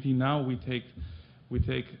productivity. Now we take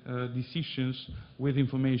decisions with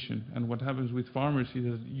information. And what happens with farmers is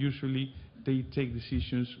that usually they take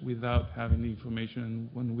decisions without having the information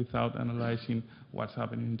and without analyzing what's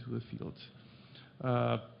happening into the fields.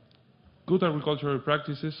 Good agricultural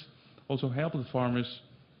practices also help the farmers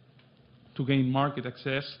to gain market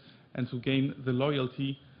access and to gain the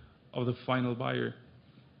loyalty of the final buyer.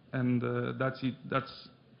 And that's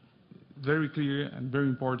very clear and very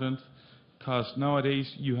important, because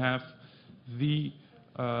nowadays you have the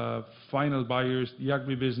final buyers, the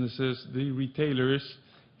agribusinesses, the retailers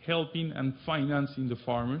helping and financing the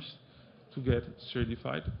farmers to get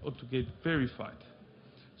certified or to get verified.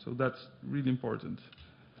 So that's really important.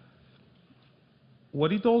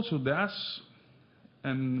 What it also does,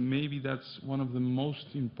 and maybe that's one of the most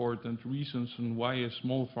important reasons on why a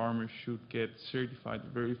small farmer should get certified,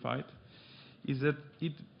 verified, is that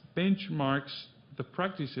it benchmarks the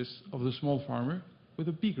practices of the small farmer with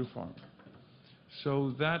a bigger farmer.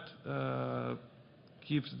 So that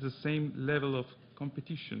gives the same level of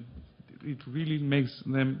competition. It really makes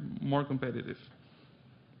them more competitive.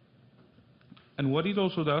 And what it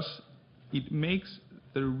also does, it makes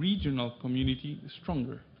the regional community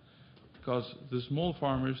stronger, because the small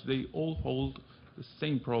farmers, they all hold the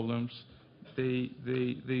same problems.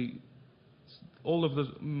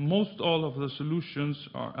 Most all of the solutions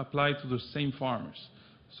are applied to the same farmers.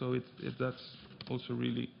 So that's also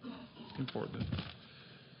really important.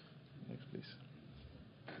 Next, please.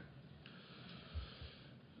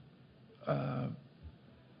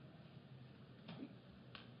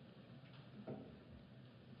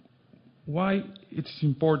 Why it's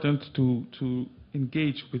important to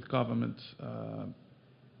engage with government?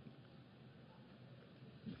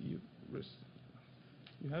 You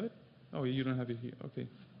have it? Oh, you don't have it here. Okay.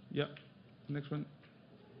 Yeah. Next one.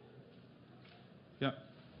 Yeah.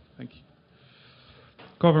 Thank you.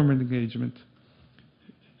 Government engagement.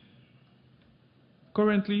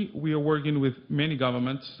 Currently, we are working with many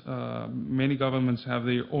governments. Many governments have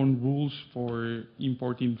their own rules for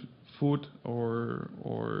importing food or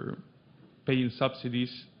paying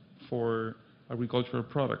subsidies for agricultural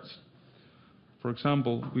products. For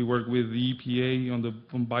example, we work with the EPA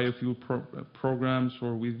on biofuel programs,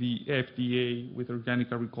 or with the FDA with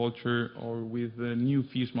organic agriculture, or with the new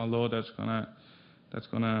FISMA law that's gonna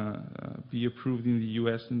be approved in the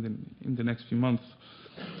U.S. in the next few months.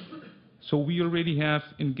 So we already have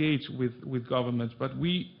engaged with governments, but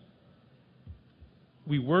we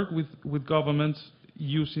work with governments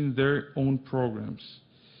using their own programs.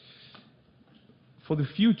 For the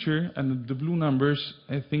future and the blue numbers,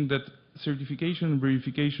 I think that certification and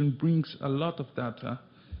verification brings a lot of data,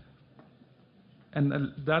 and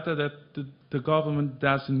data that the government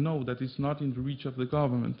doesn't know, that is not in the reach of the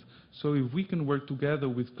government. So if we can work together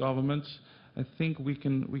with governments, I think we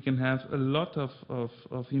can have a lot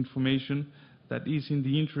of information that is in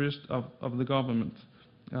the interest of the government.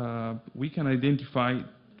 We can identify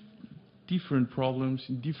different problems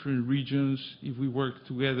in different regions if we work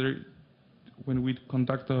together. When we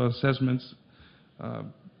conduct our assessments,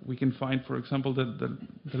 we can find, for example, that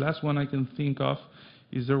the last one I can think of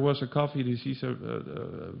is there was a coffee disease,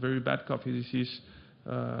 a very bad coffee disease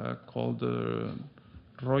called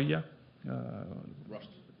Roya.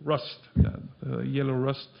 Rust, yellow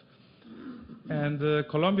rust. And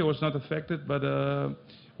Colombia was not affected, but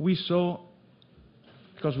we saw,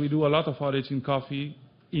 because we do a lot of audits in coffee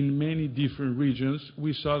in many different regions,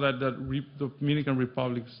 we saw that the Dominican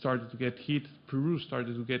Republic started to get hit, Peru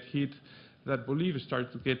started to get hit, that Bolivia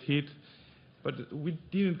started to get hit, but we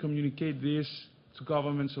didn't communicate this to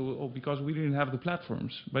governments because we didn't have the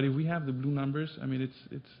platforms. But if we have the blue numbers, I mean,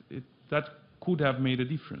 that could have made a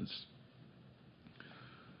difference.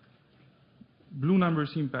 Blue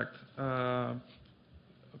numbers impact.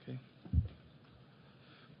 Okay.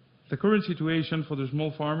 The current situation for the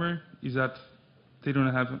small farmer is that they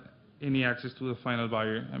don't have any access to the final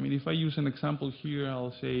buyer. I mean, if I use an example here,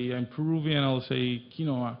 I'll say I'm Peruvian, I'll say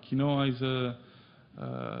quinoa. Quinoa is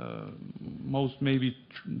maybe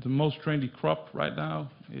the most trendy crop right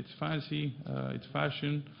now. It's fancy, it's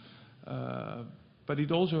fashion, but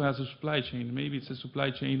it also has a supply chain. Maybe it's a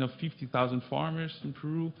supply chain of 50,000 farmers in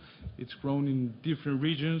Peru. It's grown in different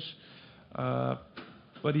regions.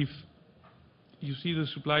 But if you see the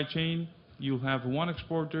supply chain, you have one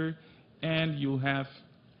exporter and you have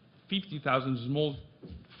 50,000 small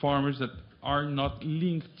farmers that are not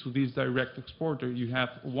linked to this direct exporter. You have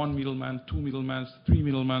one middleman, two middlemen, three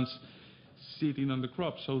middlemen sitting on the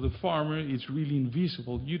crop. So the farmer is really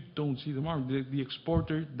invisible. You don't see the market. The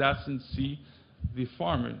exporter doesn't see the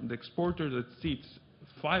farmer. The exporter that sits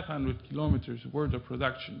 500 kilometers worth of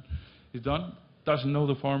production is done, doesn't know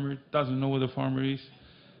the farmer, doesn't know where the farmer is.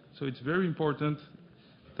 So it's very important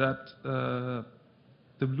that the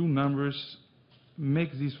blue numbers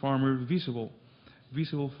make this farmer visible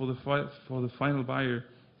for the final buyer.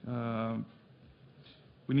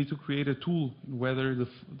 We need to create a tool whether the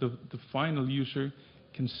final user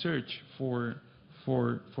can search for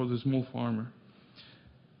the small farmer.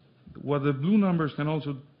 What the blue numbers can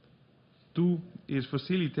also do is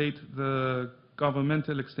facilitate the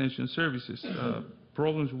governmental extension services.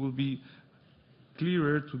 Problems will be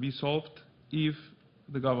clearer to be solved if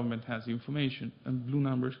the government has the information, and blue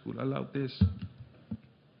numbers could allow this.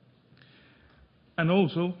 And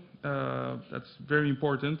also, that's very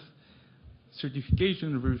important,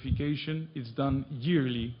 certification and verification is done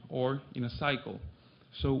yearly or in a cycle.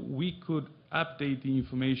 So we could update the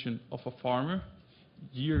information of a farmer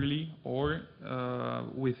yearly or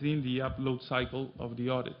within the upload cycle of the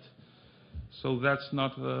audit. So that's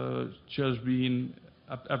not just being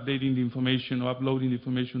updating the information or uploading the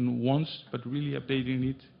information once, but really updating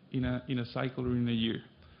it in a cycle or in a year.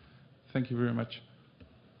 Thank you very much.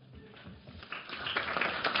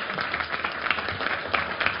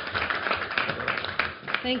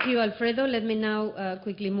 Thank you, Alfredo. Let me now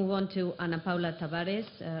quickly move on to Ana Paula Tavares,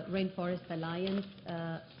 Rainforest Alliance.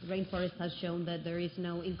 Rainforest has shown that there is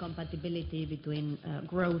no incompatibility between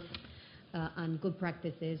growth and good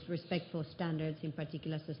practices, respectful standards, in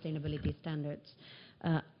particular sustainability standards.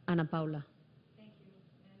 Ana Paula. Thank you,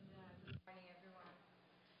 and good morning,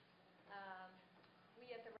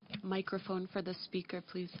 everyone. Microphone for the speaker,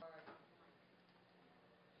 please.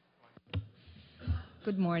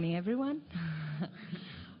 Good morning, everyone.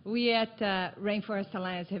 We at Rainforest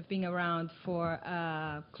Alliance have been around for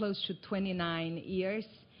close to 29 years,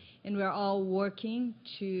 and we're all working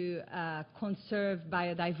to conserve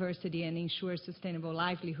biodiversity and ensure sustainable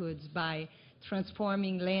livelihoods by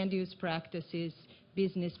transforming land use practices,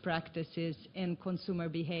 business practices, and consumer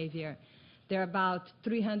behavior. There are about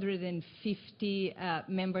 350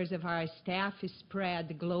 members of our staff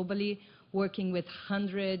spread globally, working with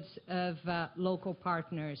hundreds of local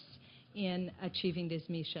partners in achieving this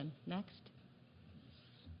mission. Next.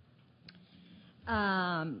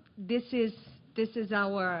 This is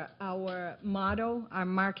our motto, our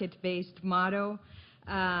market-based motto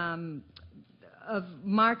of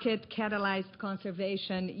market catalyzed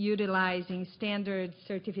conservation, utilizing standards,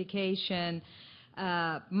 certification,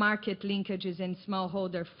 market linkages, and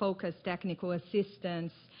smallholder focused technical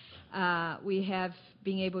assistance. We have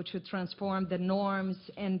been able to transform the norms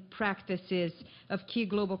and practices of key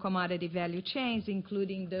global commodity value chains,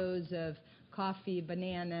 including those of coffee,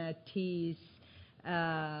 banana, teas,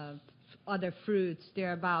 other fruits. There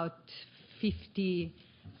are about 50,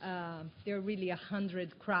 there are really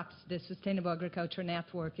 100 crops. The Sustainable Agriculture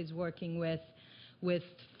Network is working with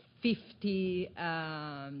 50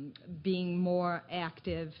 being more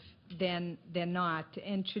active than not.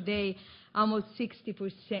 And today, almost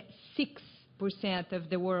 6% of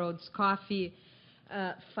the world's coffee,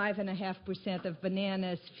 5.5% of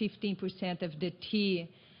bananas, 15% of the tea,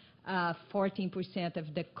 14%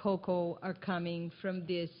 of the cocoa are coming from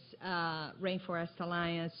this Rainforest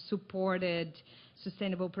Alliance supported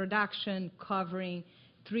sustainable production covering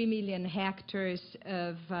 3 million hectares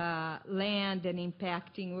of land and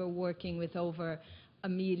impacting, we're working with over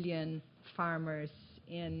 1 million farmers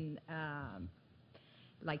in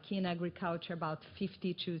in agriculture, about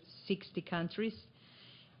 50 to 60 countries.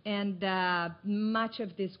 And much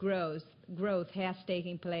of this growth has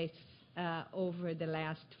taken place over the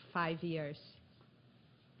last 5 years.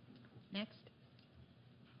 Next.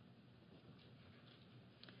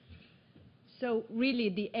 So really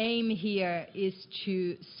the aim here is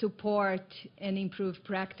to support and improve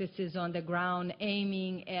practices on the ground,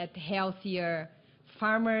 aiming at healthier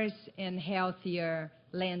farmers and healthier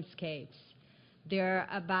landscapes. There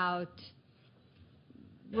are about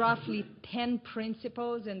roughly 10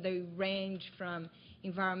 principles, and they range from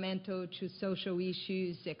environmental to social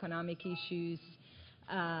issues, economic issues,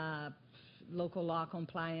 local law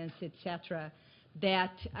compliance, etc.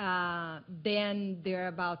 That then there are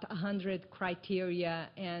about 100 criteria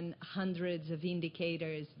and hundreds of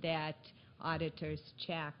indicators that auditors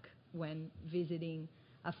check when visiting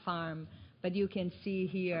a farm. But you can see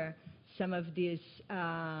here some of these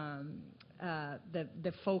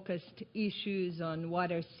the focused issues on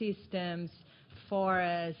water systems,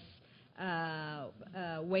 forests,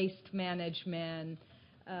 waste management,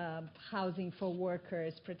 housing for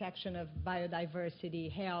workers, protection of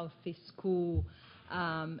biodiversity, health, school,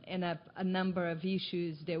 and a number of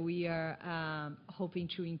issues that we are hoping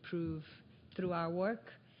to improve through our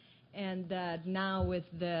work. And now with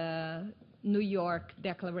the New York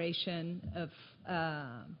Declaration of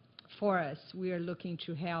Forests, we are looking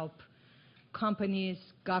to help companies,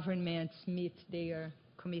 governments meet their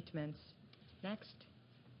commitments. Next.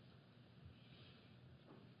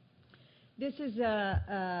 This is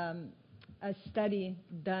a study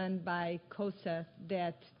done by COSA,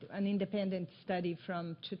 an independent study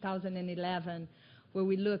from 2011, where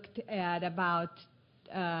we looked at about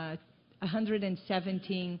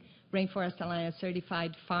 117 Rainforest Alliance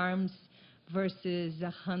certified farms versus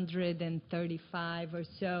 135 or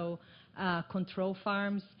so control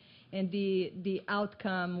farms. And the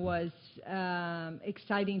outcome was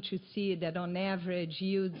exciting to see that on average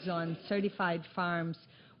yields on certified farms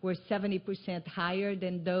were 70% higher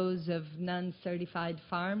than those of non-certified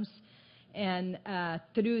farms. And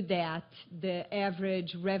through that, the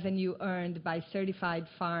average revenue earned by certified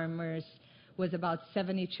farmers was about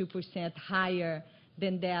 72% higher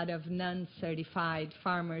than that of non-certified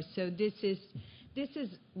farmers. So this is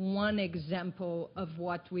one example of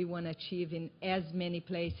what we want to achieve in as many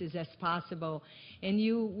places as possible. And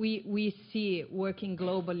we see, working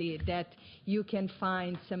globally, that you can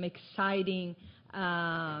find some exciting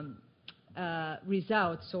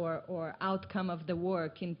results or outcome of the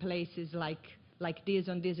work in places like this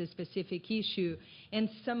on this specific issue, and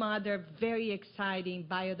some other very exciting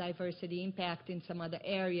biodiversity impact in some other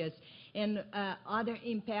areas, and other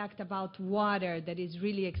impact about water that is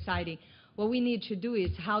really exciting. What we need to do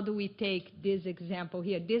is, how do we take this example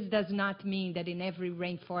here? This does not mean that in every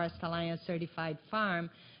Rainforest Alliance certified farm,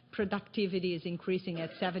 productivity is increasing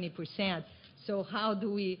at 70%. So how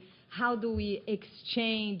do we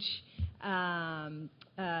exchange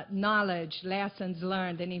knowledge, lessons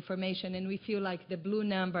learned, and information? And we feel like the blue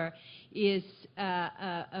number is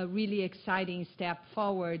a really exciting step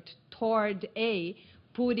forward toward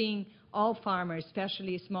putting all farmers,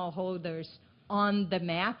 especially smallholders, on the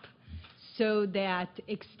map, so that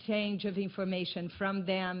exchange of information from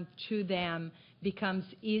them to them becomes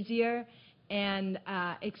easier, and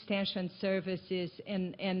extension services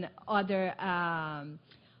and other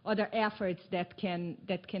efforts that can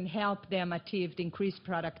help them achieve increased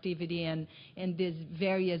productivity and these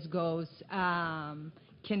various goals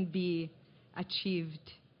can be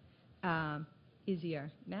achieved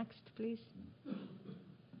easier. Next, please.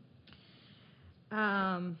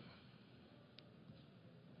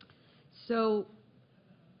 So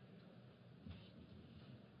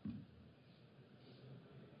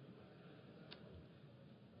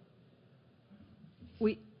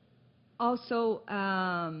we also,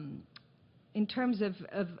 in terms of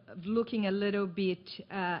looking a little bit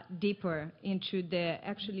deeper into the,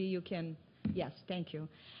 actually you can, yes, thank you.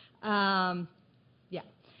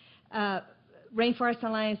 Rainforest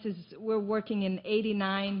Alliance we're working in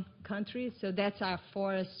 89 countries, so that's our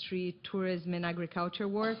forestry, tourism, and agriculture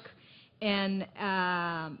work, and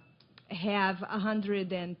have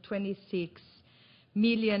 126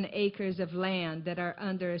 million acres of land that are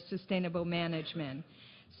under sustainable management.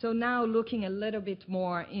 So now looking a little bit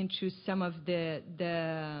more into some of the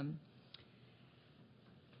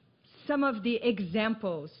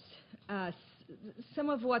examples, some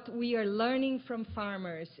of what we are learning from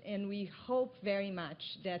farmers, and we hope very much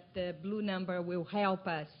that the blue number will help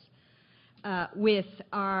us with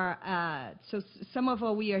our, so some of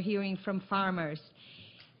what we are hearing from farmers,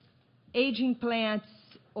 aging plants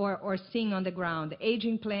or seeing on the ground,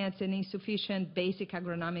 aging plants and insufficient basic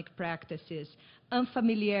agronomic practices,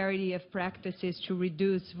 unfamiliarity of practices to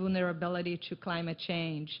reduce vulnerability to climate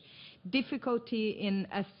change, difficulty in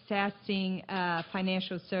assessing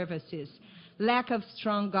financial services, lack of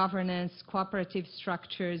strong governance, cooperative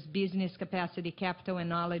structures, business capacity, capital, and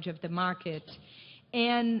knowledge of the market,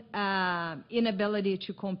 and inability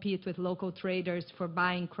to compete with local traders for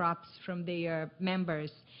buying crops from their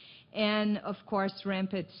members, and of course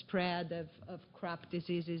rampant spread of crop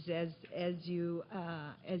diseases as you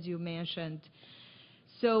mentioned.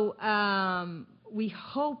 So we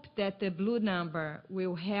hope that the blue number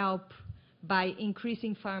will help by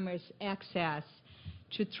increasing farmers' access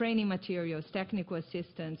to training materials, technical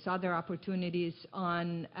assistance, other opportunities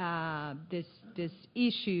on these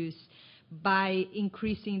issues, by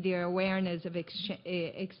increasing their awareness of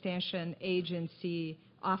extension agency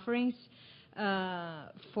offerings.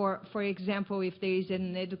 For example, if there is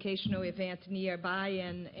an educational event nearby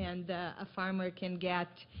and a farmer can get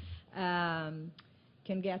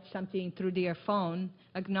something through their phone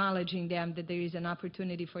acknowledging them that there is an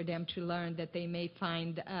opportunity for them to learn that they may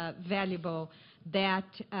find valuable,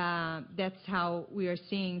 that's how we are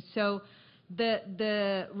seeing. So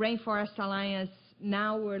the Rainforest Alliance,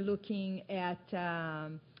 now we're looking at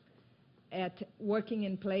working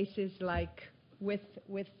in places like with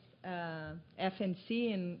FNC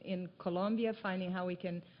in Colombia, finding how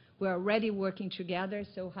we're already working together,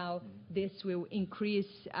 so how this will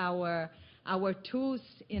increase our tools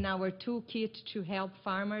in our toolkit to help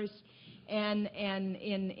farmers and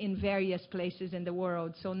in various places in the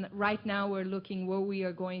world. So right now we're looking where we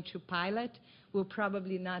are going to pilot. We're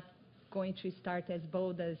probably not going to start as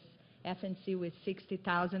bold as FNC with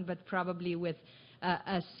 60,000, but probably with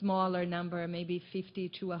a smaller number, maybe 50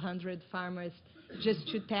 to 100 farmers, just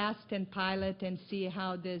to test and pilot and see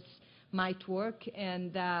how this might work.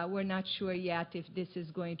 And we're not sure yet if this is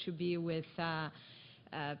going to be with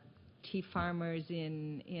tea farmers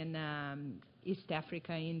in East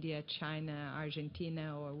Africa, India, China,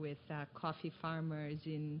 Argentina, or with coffee farmers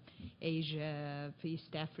in Asia,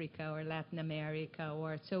 East Africa, or Latin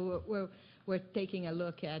America. So we're taking a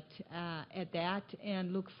look at that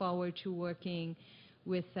and look forward to working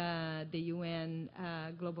with the UN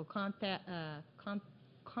Global Compact,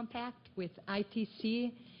 with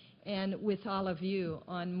ITC, and with all of you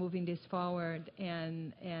on moving this forward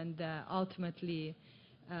and ultimately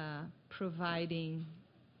providing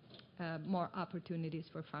more opportunities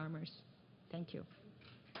for farmers. Thank you.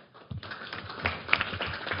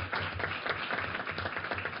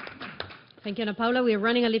 Thank you, Ana Paula. We are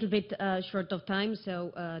running a little bit short of time,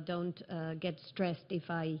 so don't get stressed if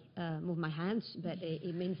I move my hands. But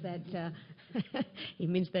it means that it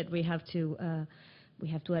means that we have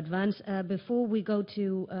to advance. Before we go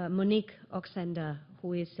to Monique Oxender,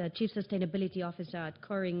 who is Chief Sustainability Officer at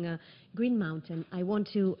Coring Green Mountain, I want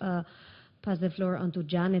to pass the floor on to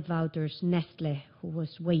Janet Wouters, Nestle, who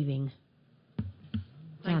was waving.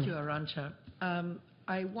 Thank you, Arantxa.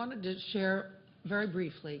 I wanted to share very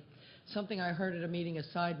briefly something I heard at a meeting, a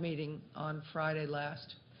side meeting on Friday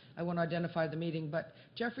last. I won't identify the meeting, but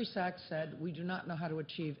Jeffrey Sachs said, we do not know how to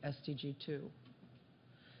achieve SDG 2.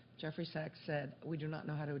 Jeffrey Sachs said, we do not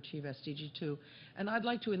know how to achieve SDG 2. And I'd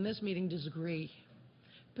like to, in this meeting, disagree,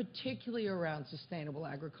 particularly around sustainable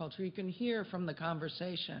agriculture. You can hear from the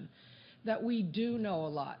conversation that we do know a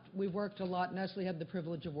lot. We've worked a lot. Nestle had the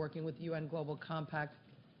privilege of working with the UN Global Compact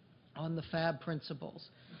on the FAB principles.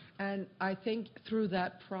 And I think through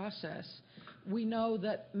that process, we know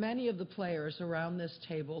that many of the players around this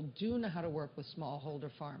table do know how to work with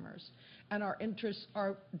smallholder farmers. And our interests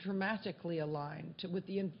are dramatically aligned with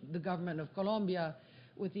the Government of Colombia,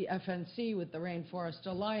 with the FNC, with the Rainforest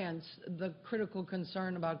Alliance. The critical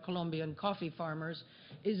concern about Colombian coffee farmers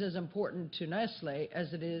is as important to Nestle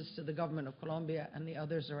as it is to the Government of Colombia and the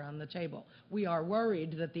others around the table. We are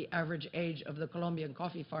worried that the average age of the Colombian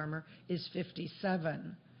coffee farmer is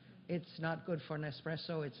 57. It's not good for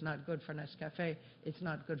Nespresso, it's not good for Nescafe, it's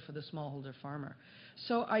not good for the smallholder farmer.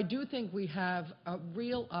 So I do think we have a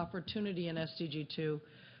real opportunity in SDG 2,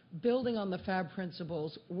 building on the FAB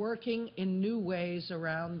principles, working in new ways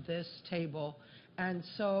around this table. And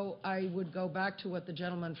so I would go back to what the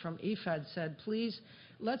gentleman from IFAD said. Please,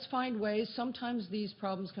 let's find ways. Sometimes these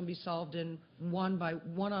problems can be solved in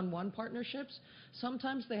one-on-one partnerships.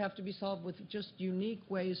 Sometimes they have to be solved with just unique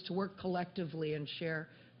ways to work collectively and share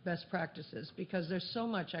best practices, because there's so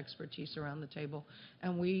much expertise around the table,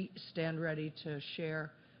 and we stand ready to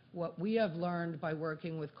share what we have learned by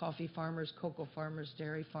working with coffee farmers, cocoa farmers,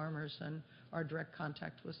 dairy farmers, and our direct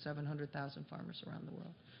contact with 700,000 farmers around the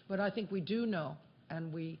world. But I think we do know,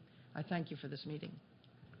 and I thank you for this meeting.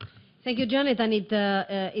 Thank you, Jonathan.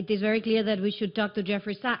 It is very clear that we should talk to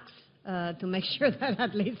Jeffrey Sachs to make sure that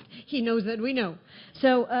at least he knows that we know.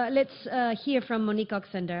 So let's hear from Monique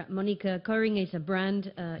Oxender. Monique, Coring is a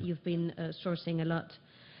brand. You've been sourcing a lot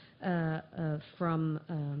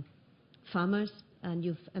from farmers, and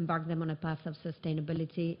you've embarked them on a path of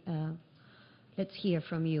sustainability. Let's hear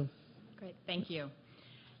from you. Great, thank you.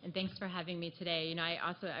 And thanks for having me today. You know,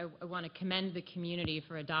 I want to commend the community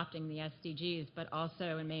for adopting the SDGs, but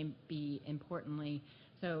also, and maybe importantly,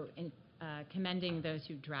 commending those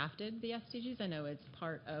who drafted the SDGs. I know it's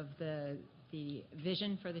part of the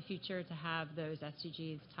vision for the future to have those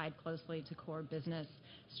SDGs tied closely to core business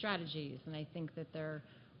strategies, and I think that they're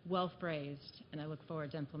well phrased, and I look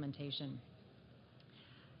forward to implementation.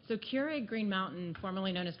 So Keurig Green Mountain,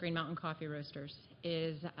 formerly known as Green Mountain Coffee Roasters,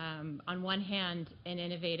 is on one hand an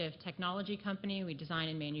innovative technology company. We design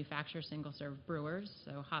and manufacture single-serve brewers,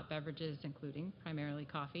 so hot beverages including primarily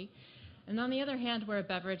coffee. And on the other hand, we're a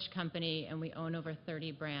beverage company, and we own over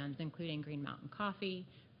 30 brands, including Green Mountain Coffee,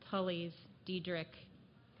 Tully's, Diedrich,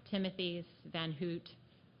 Timothy's, Van Hoot,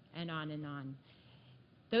 and on and on.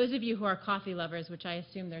 Those of you who are coffee lovers, which I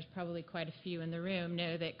assume there's probably quite a few in the room,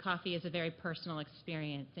 know that coffee is a very personal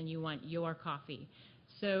experience, and you want your coffee.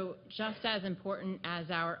 So just as important as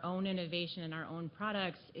our own innovation and our own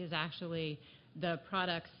products is actually the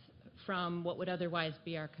products from what would otherwise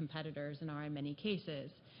be our competitors and are in many cases.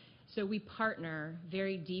 So we partner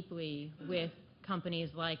very deeply with companies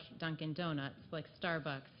like Dunkin' Donuts, like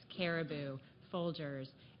Starbucks, Caribou, Folgers,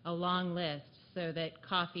 a long list, so that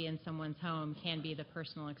coffee in someone's home can be the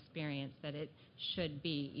personal experience that it should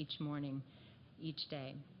be each morning, each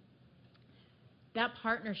day. That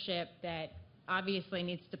partnership that obviously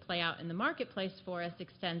needs to play out in the marketplace for us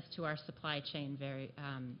extends to our supply chain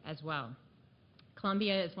as well.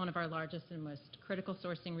 Colombia is one of our largest and most critical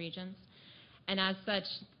sourcing regions, and as such,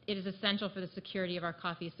 it is essential for the security of our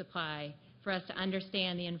coffee supply for us to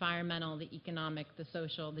understand the environmental, the economic, the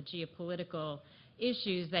social, the geopolitical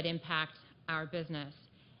issues that impact our business.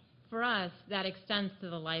 For us, that extends to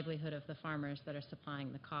the livelihood of the farmers that are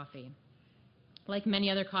supplying the coffee. Like many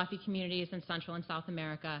other coffee communities in Central and South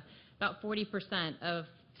America, about 40% of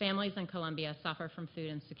families in Colombia suffer from food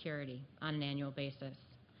insecurity on an annual basis.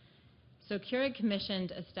 So Keurig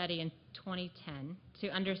commissioned a study in 2010 to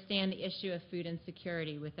understand the issue of food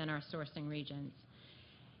insecurity within our sourcing regions.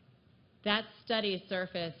 That study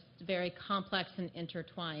surfaced very complex and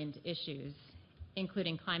intertwined issues,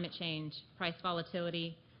 including climate change, price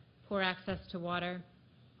volatility, poor access to water,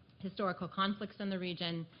 historical conflicts in the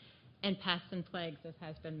region, and pests and plagues, as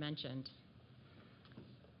has been mentioned.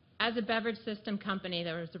 As a beverage system company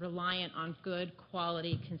that was reliant on good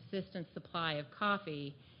quality, consistent supply of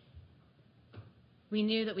coffee, we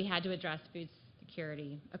knew that we had to address food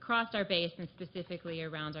security across our base and specifically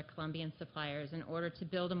around our Colombian suppliers in order to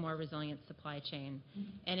build a more resilient supply chain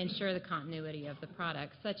and ensure the continuity of the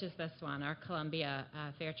products, such as this one, our Colombia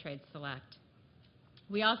Fair Trade Select.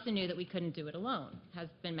 We also knew that we couldn't do it alone. It has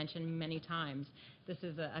been mentioned many times. This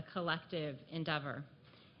is a collective endeavor.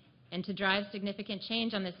 And to drive significant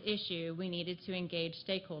change on this issue, we needed to engage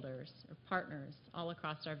stakeholders or partners all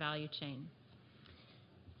across our value chain.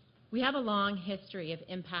 We have a long history of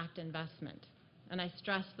impact investment, and I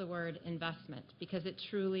stress the word investment because it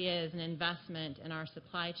truly is an investment in our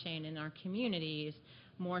supply chain, in our communities,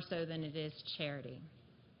 more so than it is charity.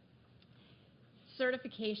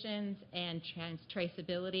 Certifications and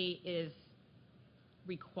traceability is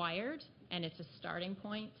required, and it's a starting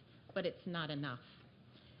point, but it's not enough.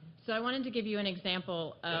 So I wanted to give you an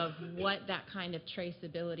example of what that kind of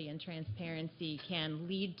traceability and transparency can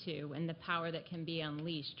lead to and the power that can be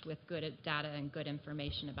unleashed with good data and good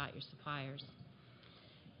information about your suppliers.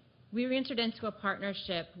 We entered into a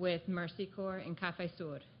partnership with Mercy Corps and Café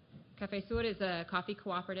Sur. Café Sur is a coffee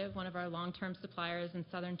cooperative, one of our long-term suppliers in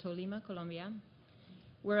southern Tolima, Colombia,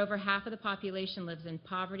 where over half of the population lives in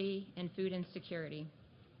poverty and food insecurity.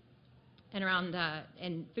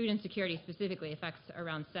 And food insecurity specifically affects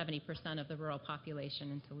around 70% of the rural population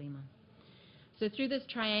in Tolima. So through this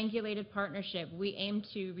triangulated partnership, we aim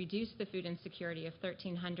to reduce the food insecurity of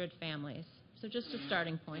 1,300 families. So just a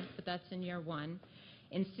starting point, but that's in year one,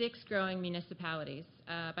 in 6 growing municipalities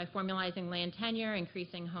by formalizing land tenure,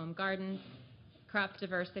 increasing home gardens, crop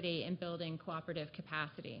diversity, and building cooperative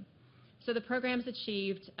capacity. So the program's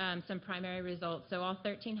achieved some primary results. So all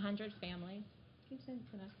 1,300 families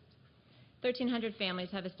 1,300 families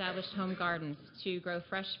have established home gardens to grow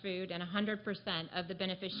fresh food, and 100% of the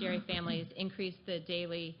beneficiary families increase the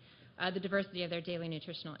diversity of their daily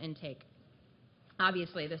nutritional intake.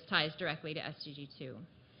 Obviously, this ties directly to SDG 2.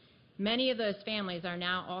 Many of those families are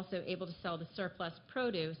now also able to sell the surplus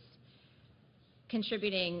produce,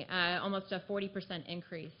 contributing almost a 40%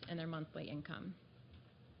 increase in their monthly income.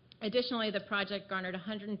 Additionally, the project garnered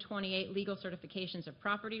 128 legal certifications of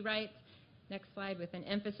property rights. Next slide, with an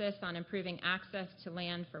emphasis on improving access to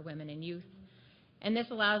land for women and youth. And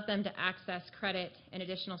this allows them to access credit and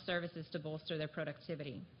additional services to bolster their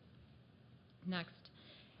productivity. Next.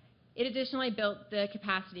 It additionally built the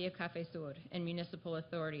capacity of Cafe Sur and municipal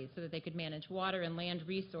authorities so that they could manage water and land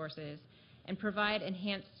resources and provide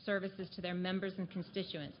enhanced services to their members and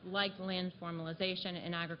constituents, like land formalization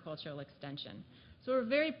and agricultural extension. So we're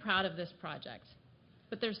very proud of this project,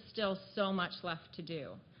 but there's still so much left to do.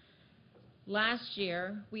 Last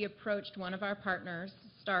year, we approached one of our partners,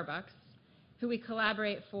 Starbucks, who we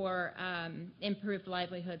collaborate for improved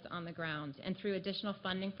livelihoods on the ground. And through additional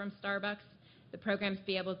funding from Starbucks, the programs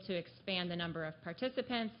be able to expand the number of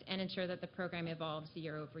participants and ensure that the program evolves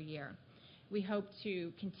year over year. We hope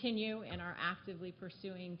to continue and are actively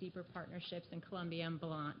pursuing deeper partnerships in Colombia and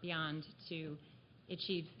beyond to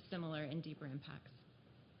achieve similar and deeper impacts.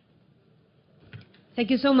 Thank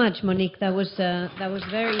you so much, Monique. That was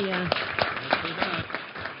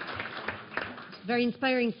very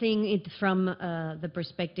inspiring seeing it from the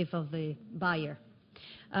perspective of the buyer.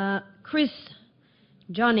 Chris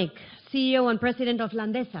Jonik, CEO and President of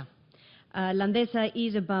Landesa. Landesa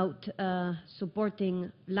is about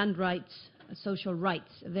supporting land rights, social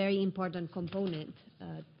rights, a very important component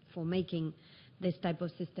for making this type of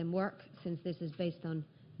system work, since this is based on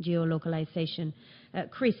geolocalization.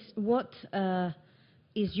 Chris, what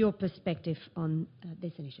is your perspective on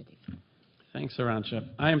this initiative? Thanks, Arantxa.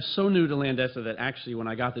 I am so new to Landesa that actually when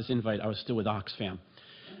I got this invite, I was still with Oxfam.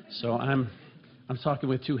 So I'm talking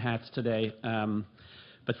with two hats today.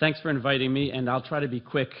 But thanks for inviting me, and I'll try to be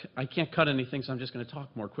quick. I can't cut anything, so I'm just going to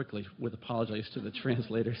talk more quickly with apologies to the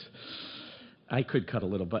translators. I could cut a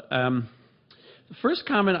little, but the first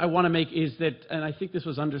comment I want to make is that, and I think this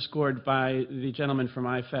was underscored by the gentleman from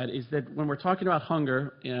IFAD, is that when we're talking about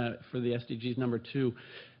hunger for the SDGs number 2,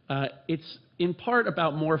 it's in part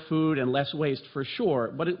about more food and less waste for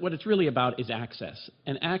sure, but what it's really about is access.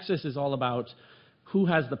 And access is all about who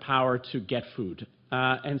has the power to get food.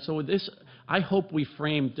 And so this, I hope we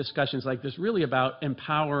frame discussions like this really about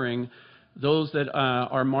empowering those that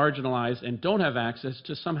are marginalized and don't have access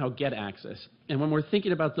to somehow get access. And when we're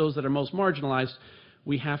thinking about those that are most marginalized,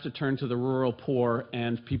 we have to turn to the rural poor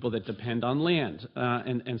and people that depend on land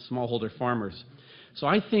and smallholder farmers. So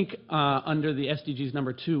I think under the SDGs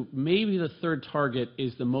number 2, maybe the third target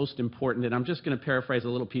is the most important, and I'm just going to paraphrase a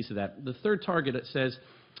little piece of that. The third target, it says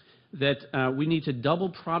that we need to double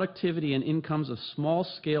productivity and incomes of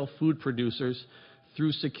small-scale food producers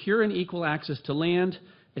through secure and equal access to land,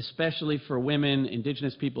 especially for women,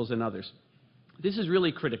 indigenous peoples, and others. This is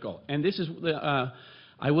really critical, and this is,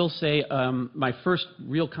 I will say, my first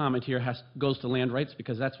real comment here goes to land rights,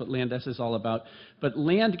 because that's what Landesa is all about. But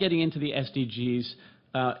land getting into the SDGs,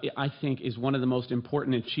 I think, is one of the most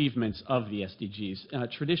important achievements of the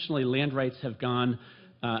SDGs. Traditionally, land rights have gone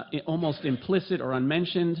almost implicit or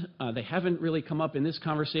unmentioned. They haven't really come up in this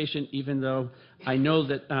conversation, even though I know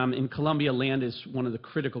that in Colombia, land is one of the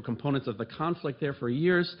critical components of the conflict there for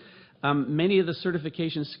years. Many of the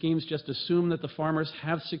certification schemes just assume that the farmers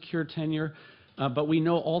have secure tenure, but we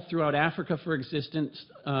know all throughout Africa, for existence,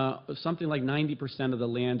 something like 90% of the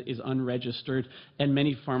land is unregistered, and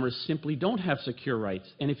many farmers simply don't have secure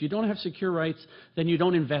rights. And if you don't have secure rights, then you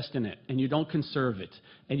don't invest in it, and you don't conserve it,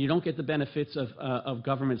 and you don't get the benefits of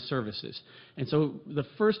government services. And so the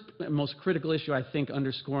first and most critical issue, I think,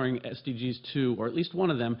 underscoring SDGs 2, or at least one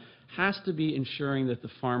of them, has to be ensuring that the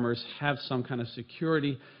farmers have some kind of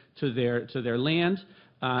security to their land.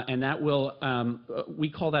 And that will, we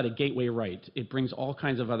call that a gateway right. It brings all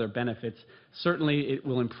kinds of other benefits. Certainly, it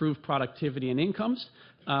will improve productivity and incomes,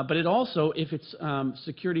 but it also, if it's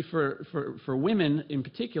security for women in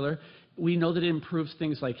particular, we know that it improves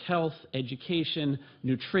things like health, education,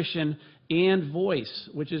 nutrition, and voice,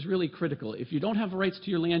 which is really critical. If you don't have rights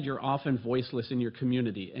to your land, you're often voiceless in your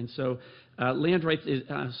community. And so land rights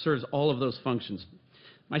serves all of those functions.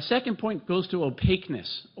 My second point goes to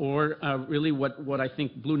opaqueness, or really what I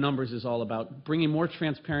think Blue Numbers is all about, bringing more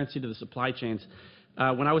transparency to the supply chains.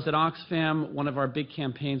 When I was at Oxfam, one of our big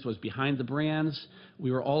campaigns was Behind the Brands. We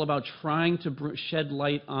were all about trying to shed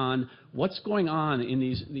light on what's going on in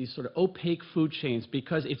these sort of opaque food chains,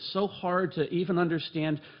 because it's so hard to even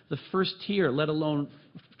understand the first tier, let alone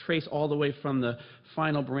trace all the way from the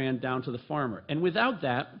final brand down to the farmer. And without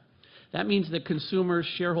that, that means that consumers,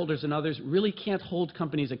 shareholders, and others really can't hold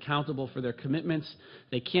companies accountable for their commitments.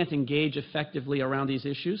 They can't engage effectively around these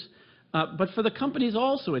issues. But for the companies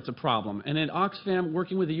also, it's a problem. And at Oxfam,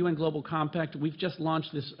 working with the UN Global Compact, we've just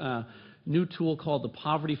launched this new tool called the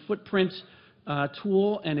Poverty Footprint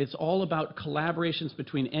tool, and it's all about collaborations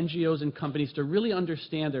between NGOs and companies to really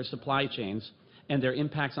understand their supply chains and their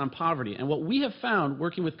impacts on poverty. And what we have found,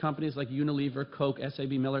 working with companies like Unilever, Coke, SAB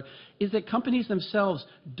Miller, is that companies themselves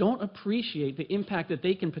don't appreciate the impact that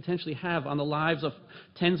they can potentially have on the lives of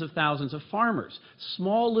tens of thousands of farmers.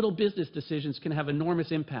 Small little business decisions can have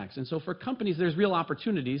enormous impacts. And so for companies, there's real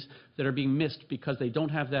opportunities that are being missed because they don't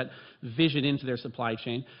have that vision into their supply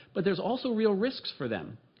chain. But there's also real risks for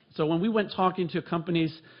them. So when we went talking to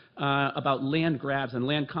companies about land grabs and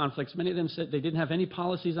land conflicts, many of them said they didn't have any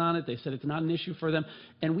policies on it. They said it's not an issue for them.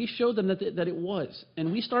 And we showed them that it was.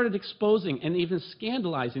 And we started exposing and even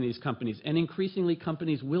scandalizing these companies. And increasingly,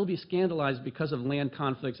 companies will be scandalized because of land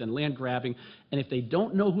conflicts and land grabbing. And if they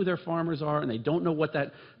don't know who their farmers are and they don't know what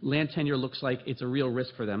that land tenure looks like, it's a real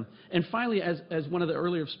risk for them. And finally, as one of the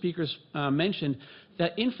earlier speakers mentioned,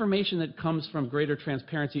 that information that comes from greater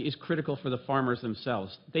transparency is critical for the farmers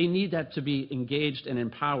themselves. They need that to be engaged and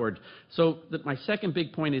empowered. So my second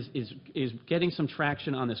big point is getting some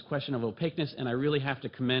traction on this question of opaqueness, and I really have to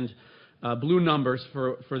commend Blue Numbers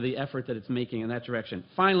for the effort that it's making in that direction.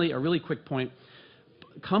 Finally, a really quick point.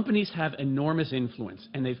 Companies have enormous influence,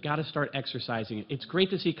 and they've got to start exercising it. It's great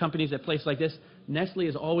to see companies at places like this. Nestle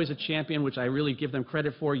is always a champion, which I really give them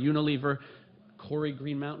credit for. Unilever, Corey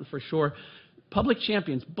Green Mountain for sure. Public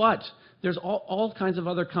champions, but there's all kinds of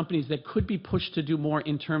other companies that could be pushed to do more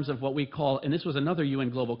in terms of what we call, and this was another UN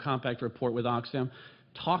Global Compact report with Oxfam,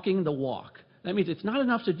 talking the walk. That means it's not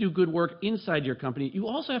enough to do good work inside your company. You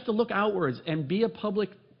also have to look outwards and be a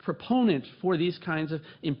public proponent for these kinds of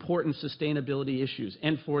important sustainability issues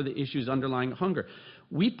and for the issues underlying hunger.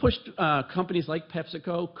 We pushed companies like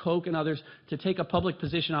PepsiCo, Coke, and others to take a public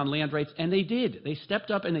position on land rights, and they did. They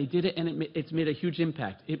stepped up and they did it, and it's made a huge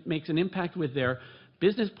impact. It makes an impact with their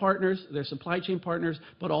business partners, their supply chain partners,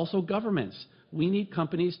 but also governments. We need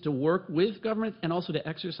companies to work with government and also to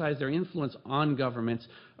exercise their influence on governments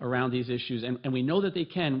around these issues, and we know that they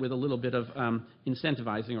can with a little bit of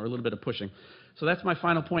incentivizing or a little bit of pushing. So that's my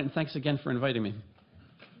final point, and thanks again for inviting me.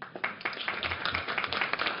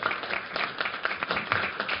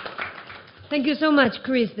 Thank you so much,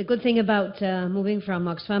 Chris. The good thing about moving from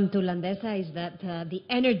Oxfam to Landesa is that the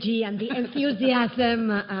energy and the enthusiasm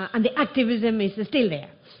and the activism is still there.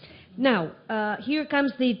 Now, here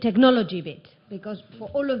comes the technology bit, because for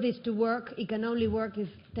all of this to work, it can only work if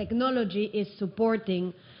technology is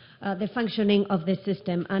supporting the functioning of the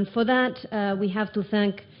system. And for that, we have to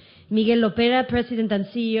thank Miguel Lopera, President and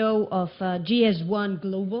CEO of GS1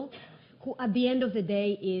 Global, who at the end of the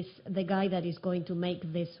day is the guy that is going to make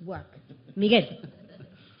this work. Miguel.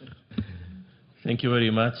 Thank you very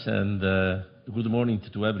much, and good morning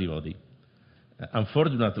to everybody.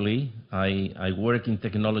 Unfortunately, I worked in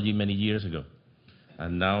technology many years ago,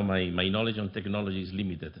 and now my knowledge on technology is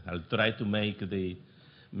limited. I'll try to make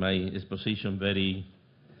my exposition very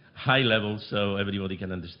high level so everybody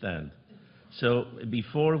can understand. So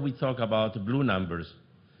before we talk about Blue Numbers,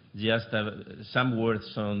 just some words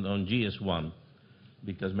on GS1,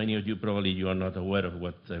 because many of you probably you are not aware of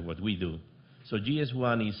what we do. So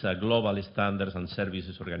GS1 is a global standards and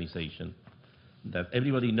services organization that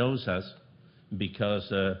everybody knows us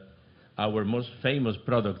because our most famous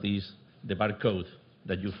product is the barcode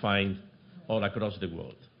that you find all across the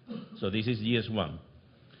world. So this is GS1.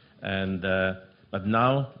 And, but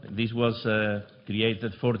now this was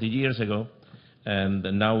created 40 years ago, and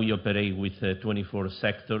now we operate with 24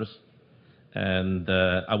 sectors, and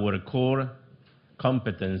our core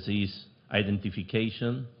competence is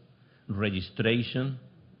identification, registration,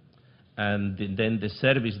 and then the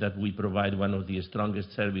service that we provide, one of the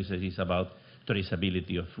strongest services is about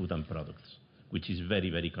traceability of food and products, which is very,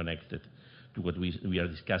 very connected to what we are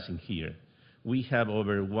discussing here. We have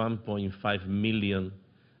over 1.5 million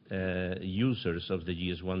users of the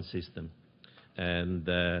GS1 system, and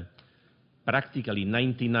practically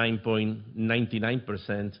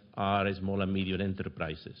 99.99% are small and medium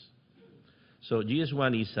enterprises. So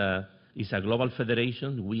GS1 is a global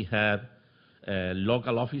federation. We have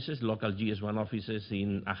local offices, local GS1 offices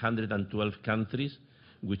in 112 countries,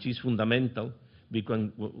 which is fundamental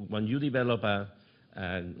because when you develop a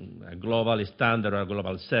a global standard or a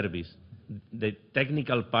global service. The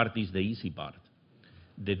technical part is the easy part.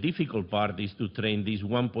 The difficult part is to train these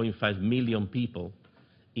 1.5 million people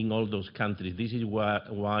in all those countries. This is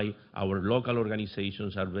why our local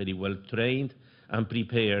organizations are very well trained and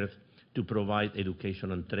prepared to provide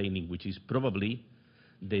education and training, which is probably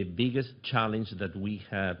the biggest challenge that we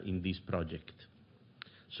have in this project.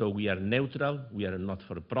 So we are neutral, we are not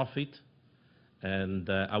for profit, and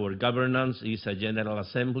our governance is a general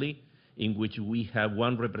assembly in which we have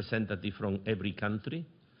one representative from every country.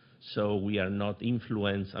 So we are not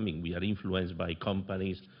influenced, we are influenced by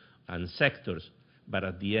companies and sectors, but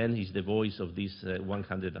at the end is the voice of these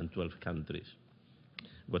 112 countries,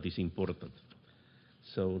 what is important.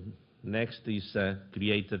 So next is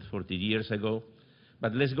created 40 years ago,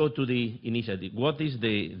 but let's go to the initiative. What is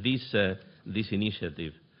this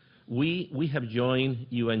initiative? We have joined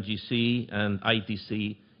UNGC and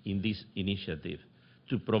ITC in this initiative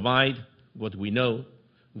to provide what we know,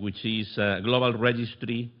 which is a global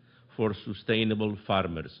registry for sustainable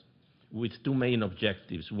farmers, with two main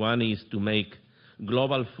objectives. One is to make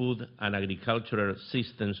global food and agricultural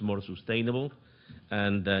systems more sustainable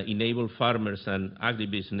and enable farmers and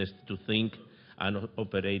agribusiness to think and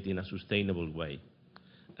operate in a sustainable way.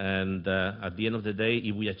 And at the end of the day,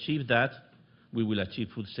 if we achieve that, we will achieve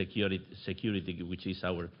food security, which is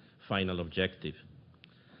our final objective.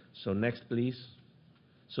 So next, please.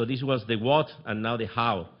 So this was the what and now the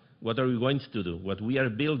how. What are we going to do? What we are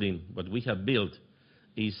building, what we have built,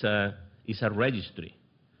 is a registry.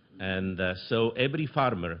 And so every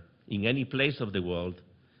farmer in any place of the world,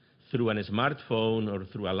 through a smartphone or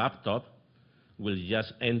through a laptop, will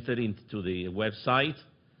just enter into the website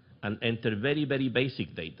and enter very, very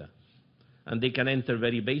basic data. And they can enter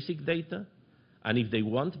very basic data, and if they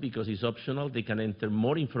want, because it's optional, they can enter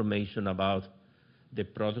more information about the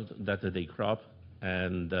product that they crop,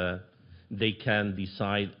 and they can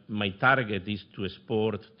decide, my target is to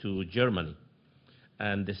export to Germany.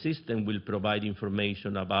 And the system will provide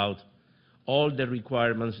information about all the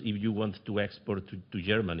requirements if you want to export to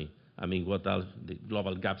Germany. What are the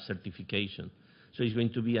global gap certification. So it's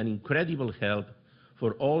going to be an incredible help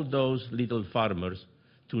for all those little farmers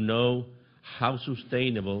to know how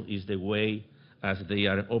sustainable is the way as they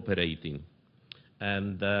are operating.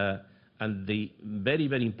 And the very,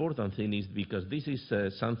 very important thing is, because this is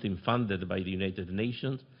something funded by the United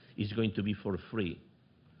Nations, it's going to be for free.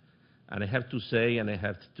 And I have to say, and I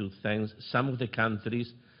have to thank some of the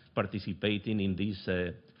countries participating in this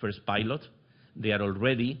first pilot. They are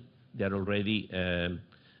already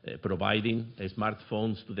providing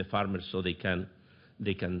smartphones to the farmers so they can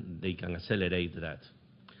accelerate that.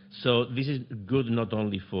 So this is good not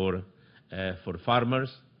only for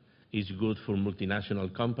farmers, it's good for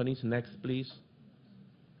multinational companies. Next, please.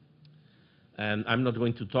 And I'm not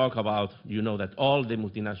going to talk about, you know that all the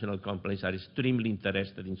multinational companies are extremely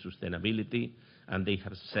interested in sustainability, and they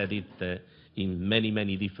have said it in many,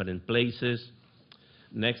 many different places.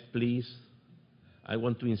 Next, please. I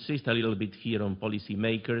want to insist a little bit here on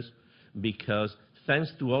policymakers, because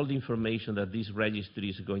thanks to all the information that this registry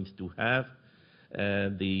is going to have,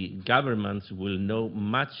 the governments will know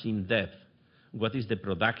much in depth what is the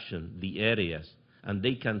production, the areas, and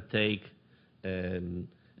they can take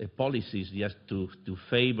policies just to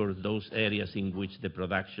favor those areas in which the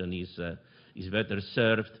production is better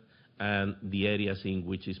served and the areas in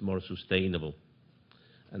which is more sustainable.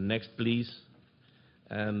 And next, please.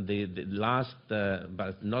 And the last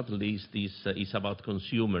but not least is about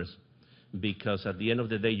consumers, because at the end of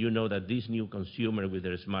the day, you know that this new consumer with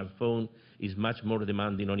their smartphone is much more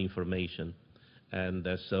demanding on information. And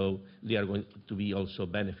so they are going to be also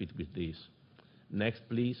benefit with this. Next,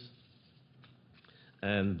 please.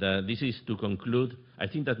 And this is to conclude. I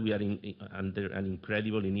think that we are under an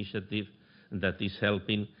incredible initiative that is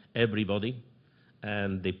helping everybody.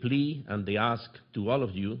 And the plea and the ask to all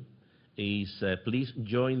of you is please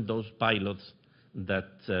join those pilots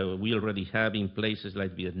that we already have in places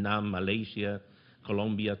like Vietnam, Malaysia,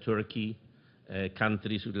 Colombia, Turkey,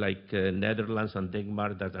 countries like Netherlands and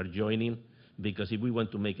Denmark that are joining, because if we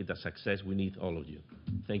want to make it a success, we need all of you.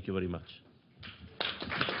 Thank you very much.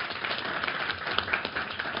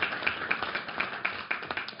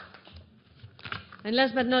 And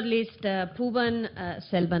last but not least, Pooban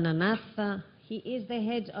Selvananath. He is the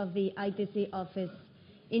head of the ITC office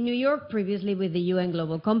in New York, previously with the UN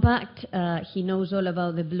Global Compact. He knows all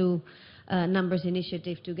about the Blue Numbers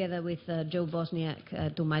Initiative, together with Joe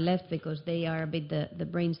Bosniak to my left, because they are a bit the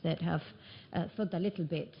brains that have thought a little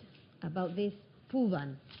bit about this.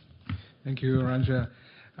 Pooban. Thank you, Arantxa.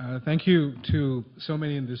 Thank you to so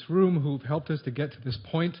many in this room who've helped us to get to this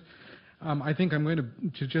point. I think I'm going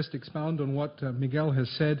to just expound on what Miguel has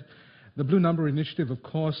said. The Blue Number Initiative, of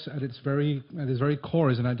course, at its very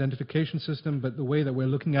core is an identification system, but the way that we're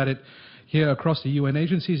looking at it here across the UN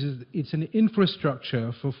agencies is it's an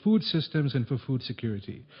infrastructure for food systems and for food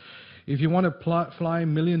security. If you want to fly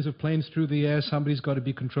millions of planes through the air, somebody's got to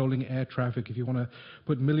be controlling air traffic. If you want to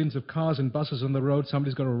put millions of cars and buses on the road,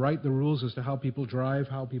 somebody's got to write the rules as to how people drive,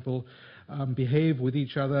 how people behave with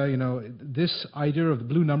each other. You know, this idea of the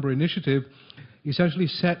Blue Number Initiative essentially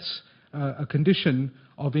sets a condition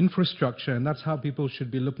of infrastructure, and that's how people should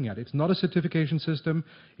be looking at it. It's not a certification system.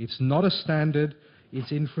 It's not a standard.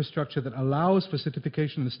 It's infrastructure that allows for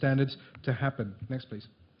certification and standards to happen. Next, please.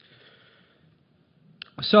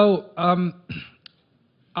 So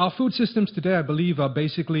our food systems today, I believe, are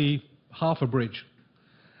basically half a bridge.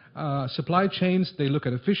 Supply chains, they look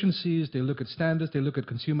at efficiencies, they look at standards, they look at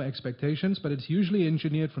consumer expectations, but it's usually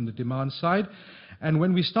engineered from the demand side. And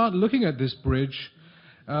when we start looking at this bridge,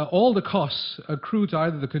 all the costs accrue to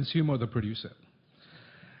either the consumer or the producer.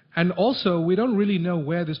 And also, we don't really know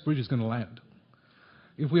where this bridge is going to land.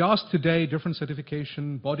 If we ask today different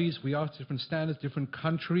certification bodies, we ask different standards, different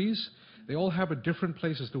countries, they all have a different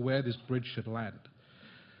place as to where this bridge should land.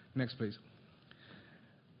 Next, please.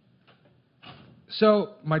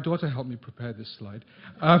 So, my daughter helped me prepare this slide.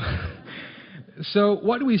 So,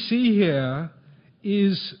 what we see here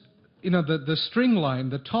is, you know, the string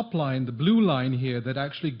line, the top line, the blue line here that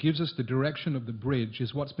actually gives us the direction of the bridge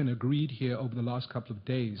is what's been agreed here over the last couple of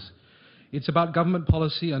days. It's about government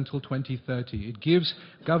policy until 2030. It gives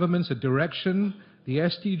governments a direction. The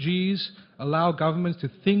SDGs allow governments to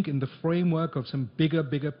think in the framework of some bigger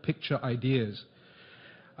picture ideas.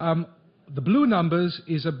 The blue numbers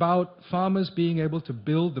is about farmers being able to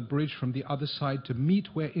build the bridge from the other side to meet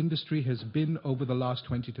where industry has been over the last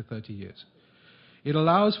 20 to 30 years. It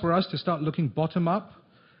allows for us to start looking bottom up.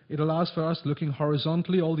 It allows for us looking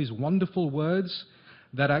horizontally, all these wonderful words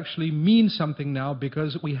that actually mean something now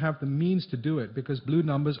because we have the means to do it, because blue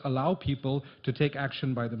numbers allow people to take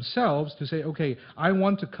action by themselves to say, okay, I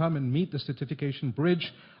want to come and meet the certification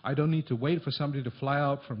bridge. I don't need to wait for somebody to fly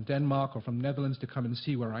out from Denmark or from Netherlands to come and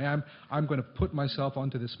see where I am. I'm going to put myself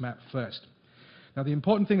onto this map first. Now, the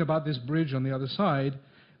important thing about this bridge on the other side,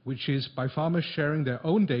 which is by farmers sharing their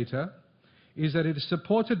own data, is that it is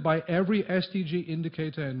supported by every SDG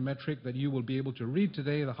indicator and metric that you will be able to read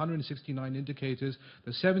today, the 169 indicators,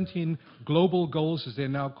 the 17 global goals, as they're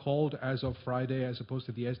now called as of Friday, as opposed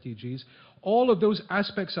to the SDGs. All of those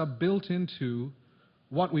aspects are built into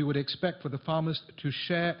what we would expect for the farmers to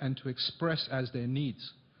share and to express as their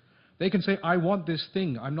needs. They can say, I want this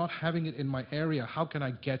thing. I'm not having it in my area. How can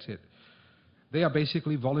I get it? They are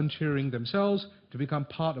basically volunteering themselves to become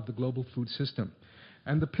part of the global food system.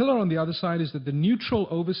 And the pillar on the other side is that the neutral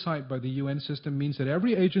oversight by the UN system means that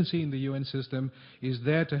every agency in the UN system is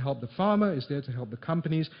there to help the farmer, is there to help the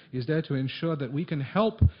companies, is there to ensure that we can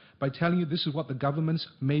help by telling you this is what the governments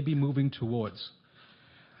may be moving towards.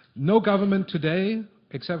 No government today,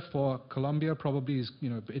 except for Colombia, probably is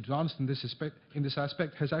advanced in this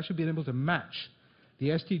aspect, has actually been able to match the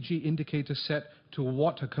SDG indicator set to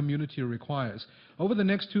what a community requires. Over the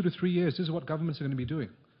next 2 to 3 years, this is what governments are going to be doing.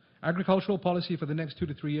 Agricultural policy for the next 2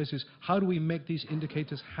 to 3 years is how do we make these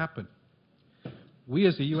indicators happen? We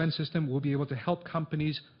as the UN system will be able to help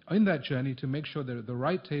companies in that journey to make sure they're at the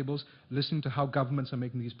right tables, listening to how governments are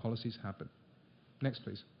making these policies happen. Next,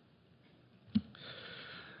 please.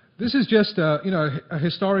 This is just a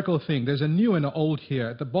historical thing. There's a new and an old here.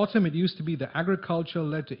 At the bottom, it used to be the agriculture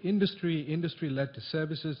led to industry, industry led to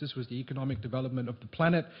services. This was the economic development of the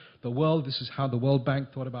planet, the world. This is how the World Bank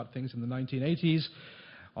thought about things in the 1980s.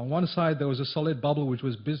 On one side, there was a solid bubble, which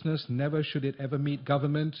was business. Never should it ever meet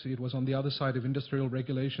government. It was on the other side of industrial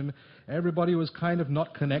regulation. Everybody was kind of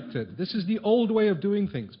not connected. This is the old way of doing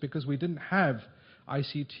things because we didn't have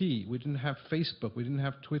ICT. We didn't have Facebook. We didn't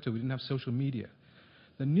have Twitter. We didn't have social media.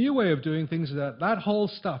 The new way of doing things is that that whole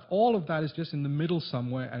stuff, all of that is just in the middle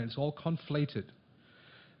somewhere, and it's all conflated.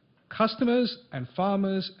 Customers and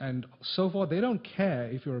farmers and so forth, they don't care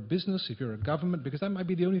if you're a business, if you're a government, because that might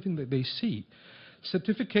be the only thing that they see.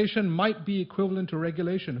 Certification might be equivalent to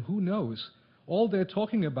regulation. Who knows? All they're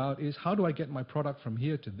talking about is how do I get my product from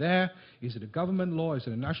here to there? Is it a government law? Is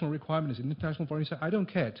it a national requirement? Is it international foreign? I don't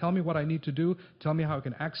care. Tell me what I need to do. Tell me how I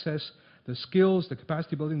can access the skills, the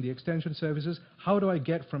capacity building, the extension services. How do I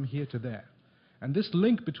get from here to there? And this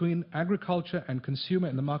link between agriculture and consumer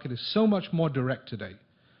in the market is so much more direct today.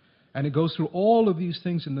 And it goes through all of these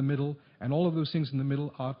things in the middle, and all of those things in the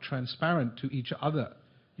middle are transparent to each other.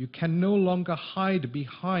 You can no longer hide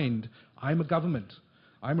behind, I'm a government,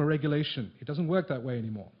 I'm a regulation. It doesn't work that way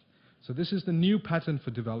anymore. So this is the new pattern for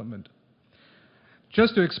development.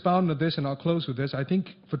 Just to expound on this, and I'll close with this, I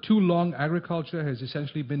think for too long agriculture has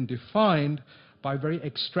essentially been defined by very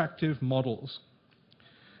extractive models.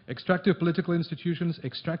 Extractive political institutions,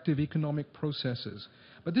 extractive economic processes.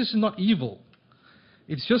 But this is not evil.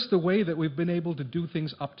 It's just the way that we've been able to do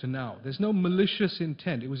things up to now. There's no malicious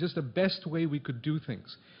intent. It was just the best way we could do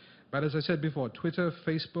things. But as I said before, Twitter,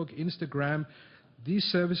 Facebook, Instagram, these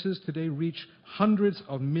services today reach hundreds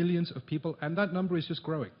of millions of people, and that number is just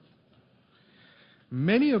growing.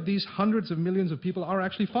 Many of these hundreds of millions of people are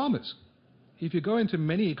actually farmers. If you go into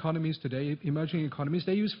many economies today, emerging economies,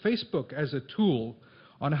 they use Facebook as a tool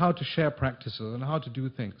on how to share practices and how to do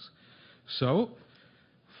things. So,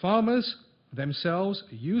 farmers themselves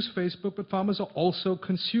use Facebook, but farmers are also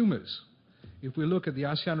consumers. If we look at the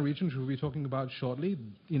ASEAN region, which we'll be talking about shortly,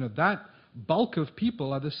 that bulk of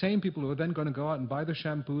people are the same people who are then going to go out and buy the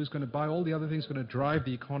shampoos, going to buy all the other things, going to drive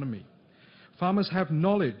the economy. Farmers have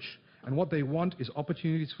knowledge, and what they want is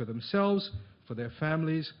opportunities for themselves, for their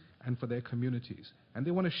families, and for their communities. And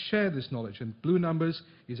they want to share this knowledge, and Blue Numbers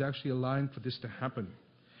is actually aligned for this to happen.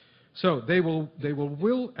 So they will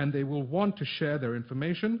and they will want to share their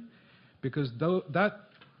information, because that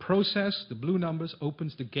process, the Blue Numbers,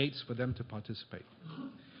 opens the gates for them to participate.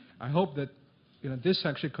 I hope that this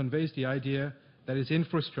actually conveys the idea that it's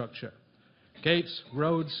infrastructure. Gates,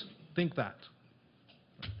 roads, think that.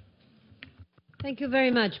 Thank you very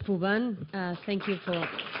much, Puban. Thank you for...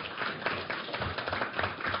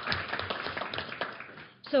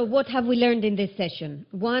 So what have we learned in this session?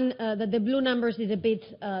 One, that the Blue Numbers is a bit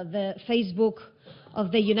the Facebook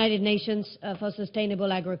of the United Nations for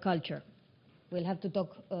Sustainable Agriculture. We'll have to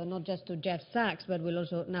talk not just to Jeff Sachs, but we'll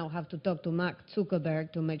also now have to talk to Mark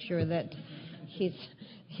Zuckerberg to make sure that he's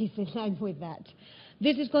in line with that.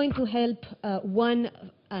 This is going to help one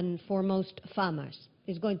and foremost farmers.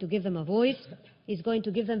 It's going to give them a voice. It's going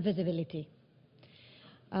to give them visibility.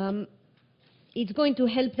 It's going to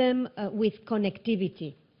help them with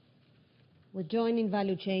connectivity, with joining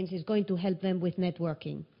value chains. It's going to help them with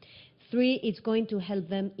networking. 3, it's going to help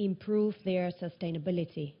them improve their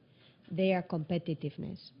sustainability, their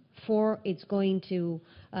competitiveness. 4, it's going to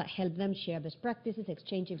help them share best practices,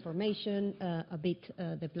 exchange information,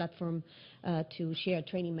 the platform to share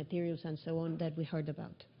training materials and so on that we heard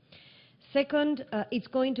about. Second, it's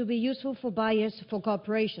going to be useful for buyers, for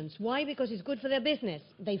corporations. Why? Because it's good for their business.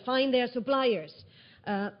 They find their suppliers.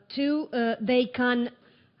 2, they can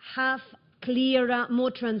have clearer,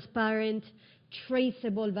 more transparent,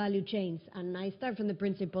 traceable value chains. And I start from the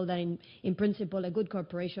principle that in principle, a good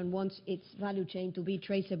corporation wants its value chain to be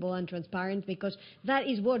traceable and transparent, because that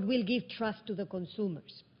is what will give trust to the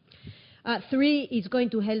consumers. 3, is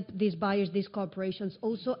going to help these buyers, these corporations,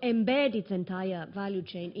 also embed its entire value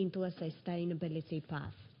chain into a sustainability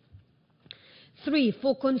path. 3,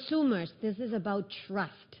 for consumers, this is about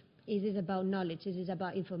trust. It is about knowledge. It is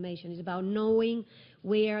about information. It's about knowing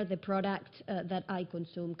where the product that I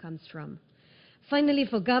consume comes from. Finally,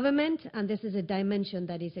 for government, and this is a dimension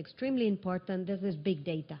that is extremely important, this is big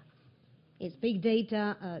data. It's big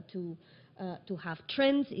data to have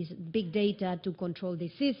trends, it's big data to control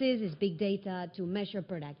diseases, it's big data to measure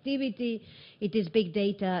productivity, it is big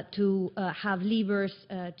data to have levers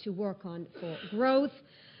to work on for growth,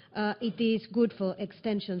 it is good for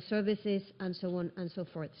extension services, and so on and so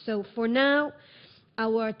forth. So for now,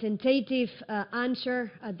 our tentative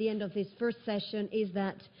answer at the end of this first session is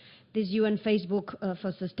that this UN Facebook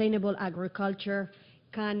for Sustainable Agriculture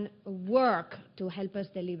can work to help us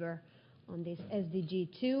deliver on this SDG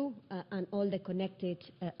 2 and all the connected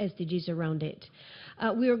SDGs around it.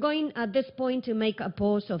 We are going at this point to make a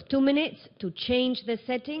pause of 2 minutes to change the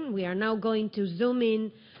setting. We are now going to zoom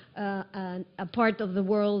in a part of the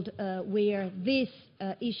world where this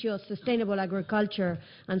issue of sustainable agriculture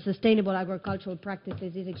and sustainable agricultural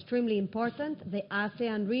practices is extremely important, the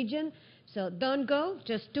ASEAN region. So don't go,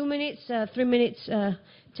 just 2 minutes, 3 minutes,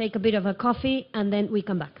 take a bit of a coffee, and then we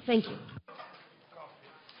come back. Thank you.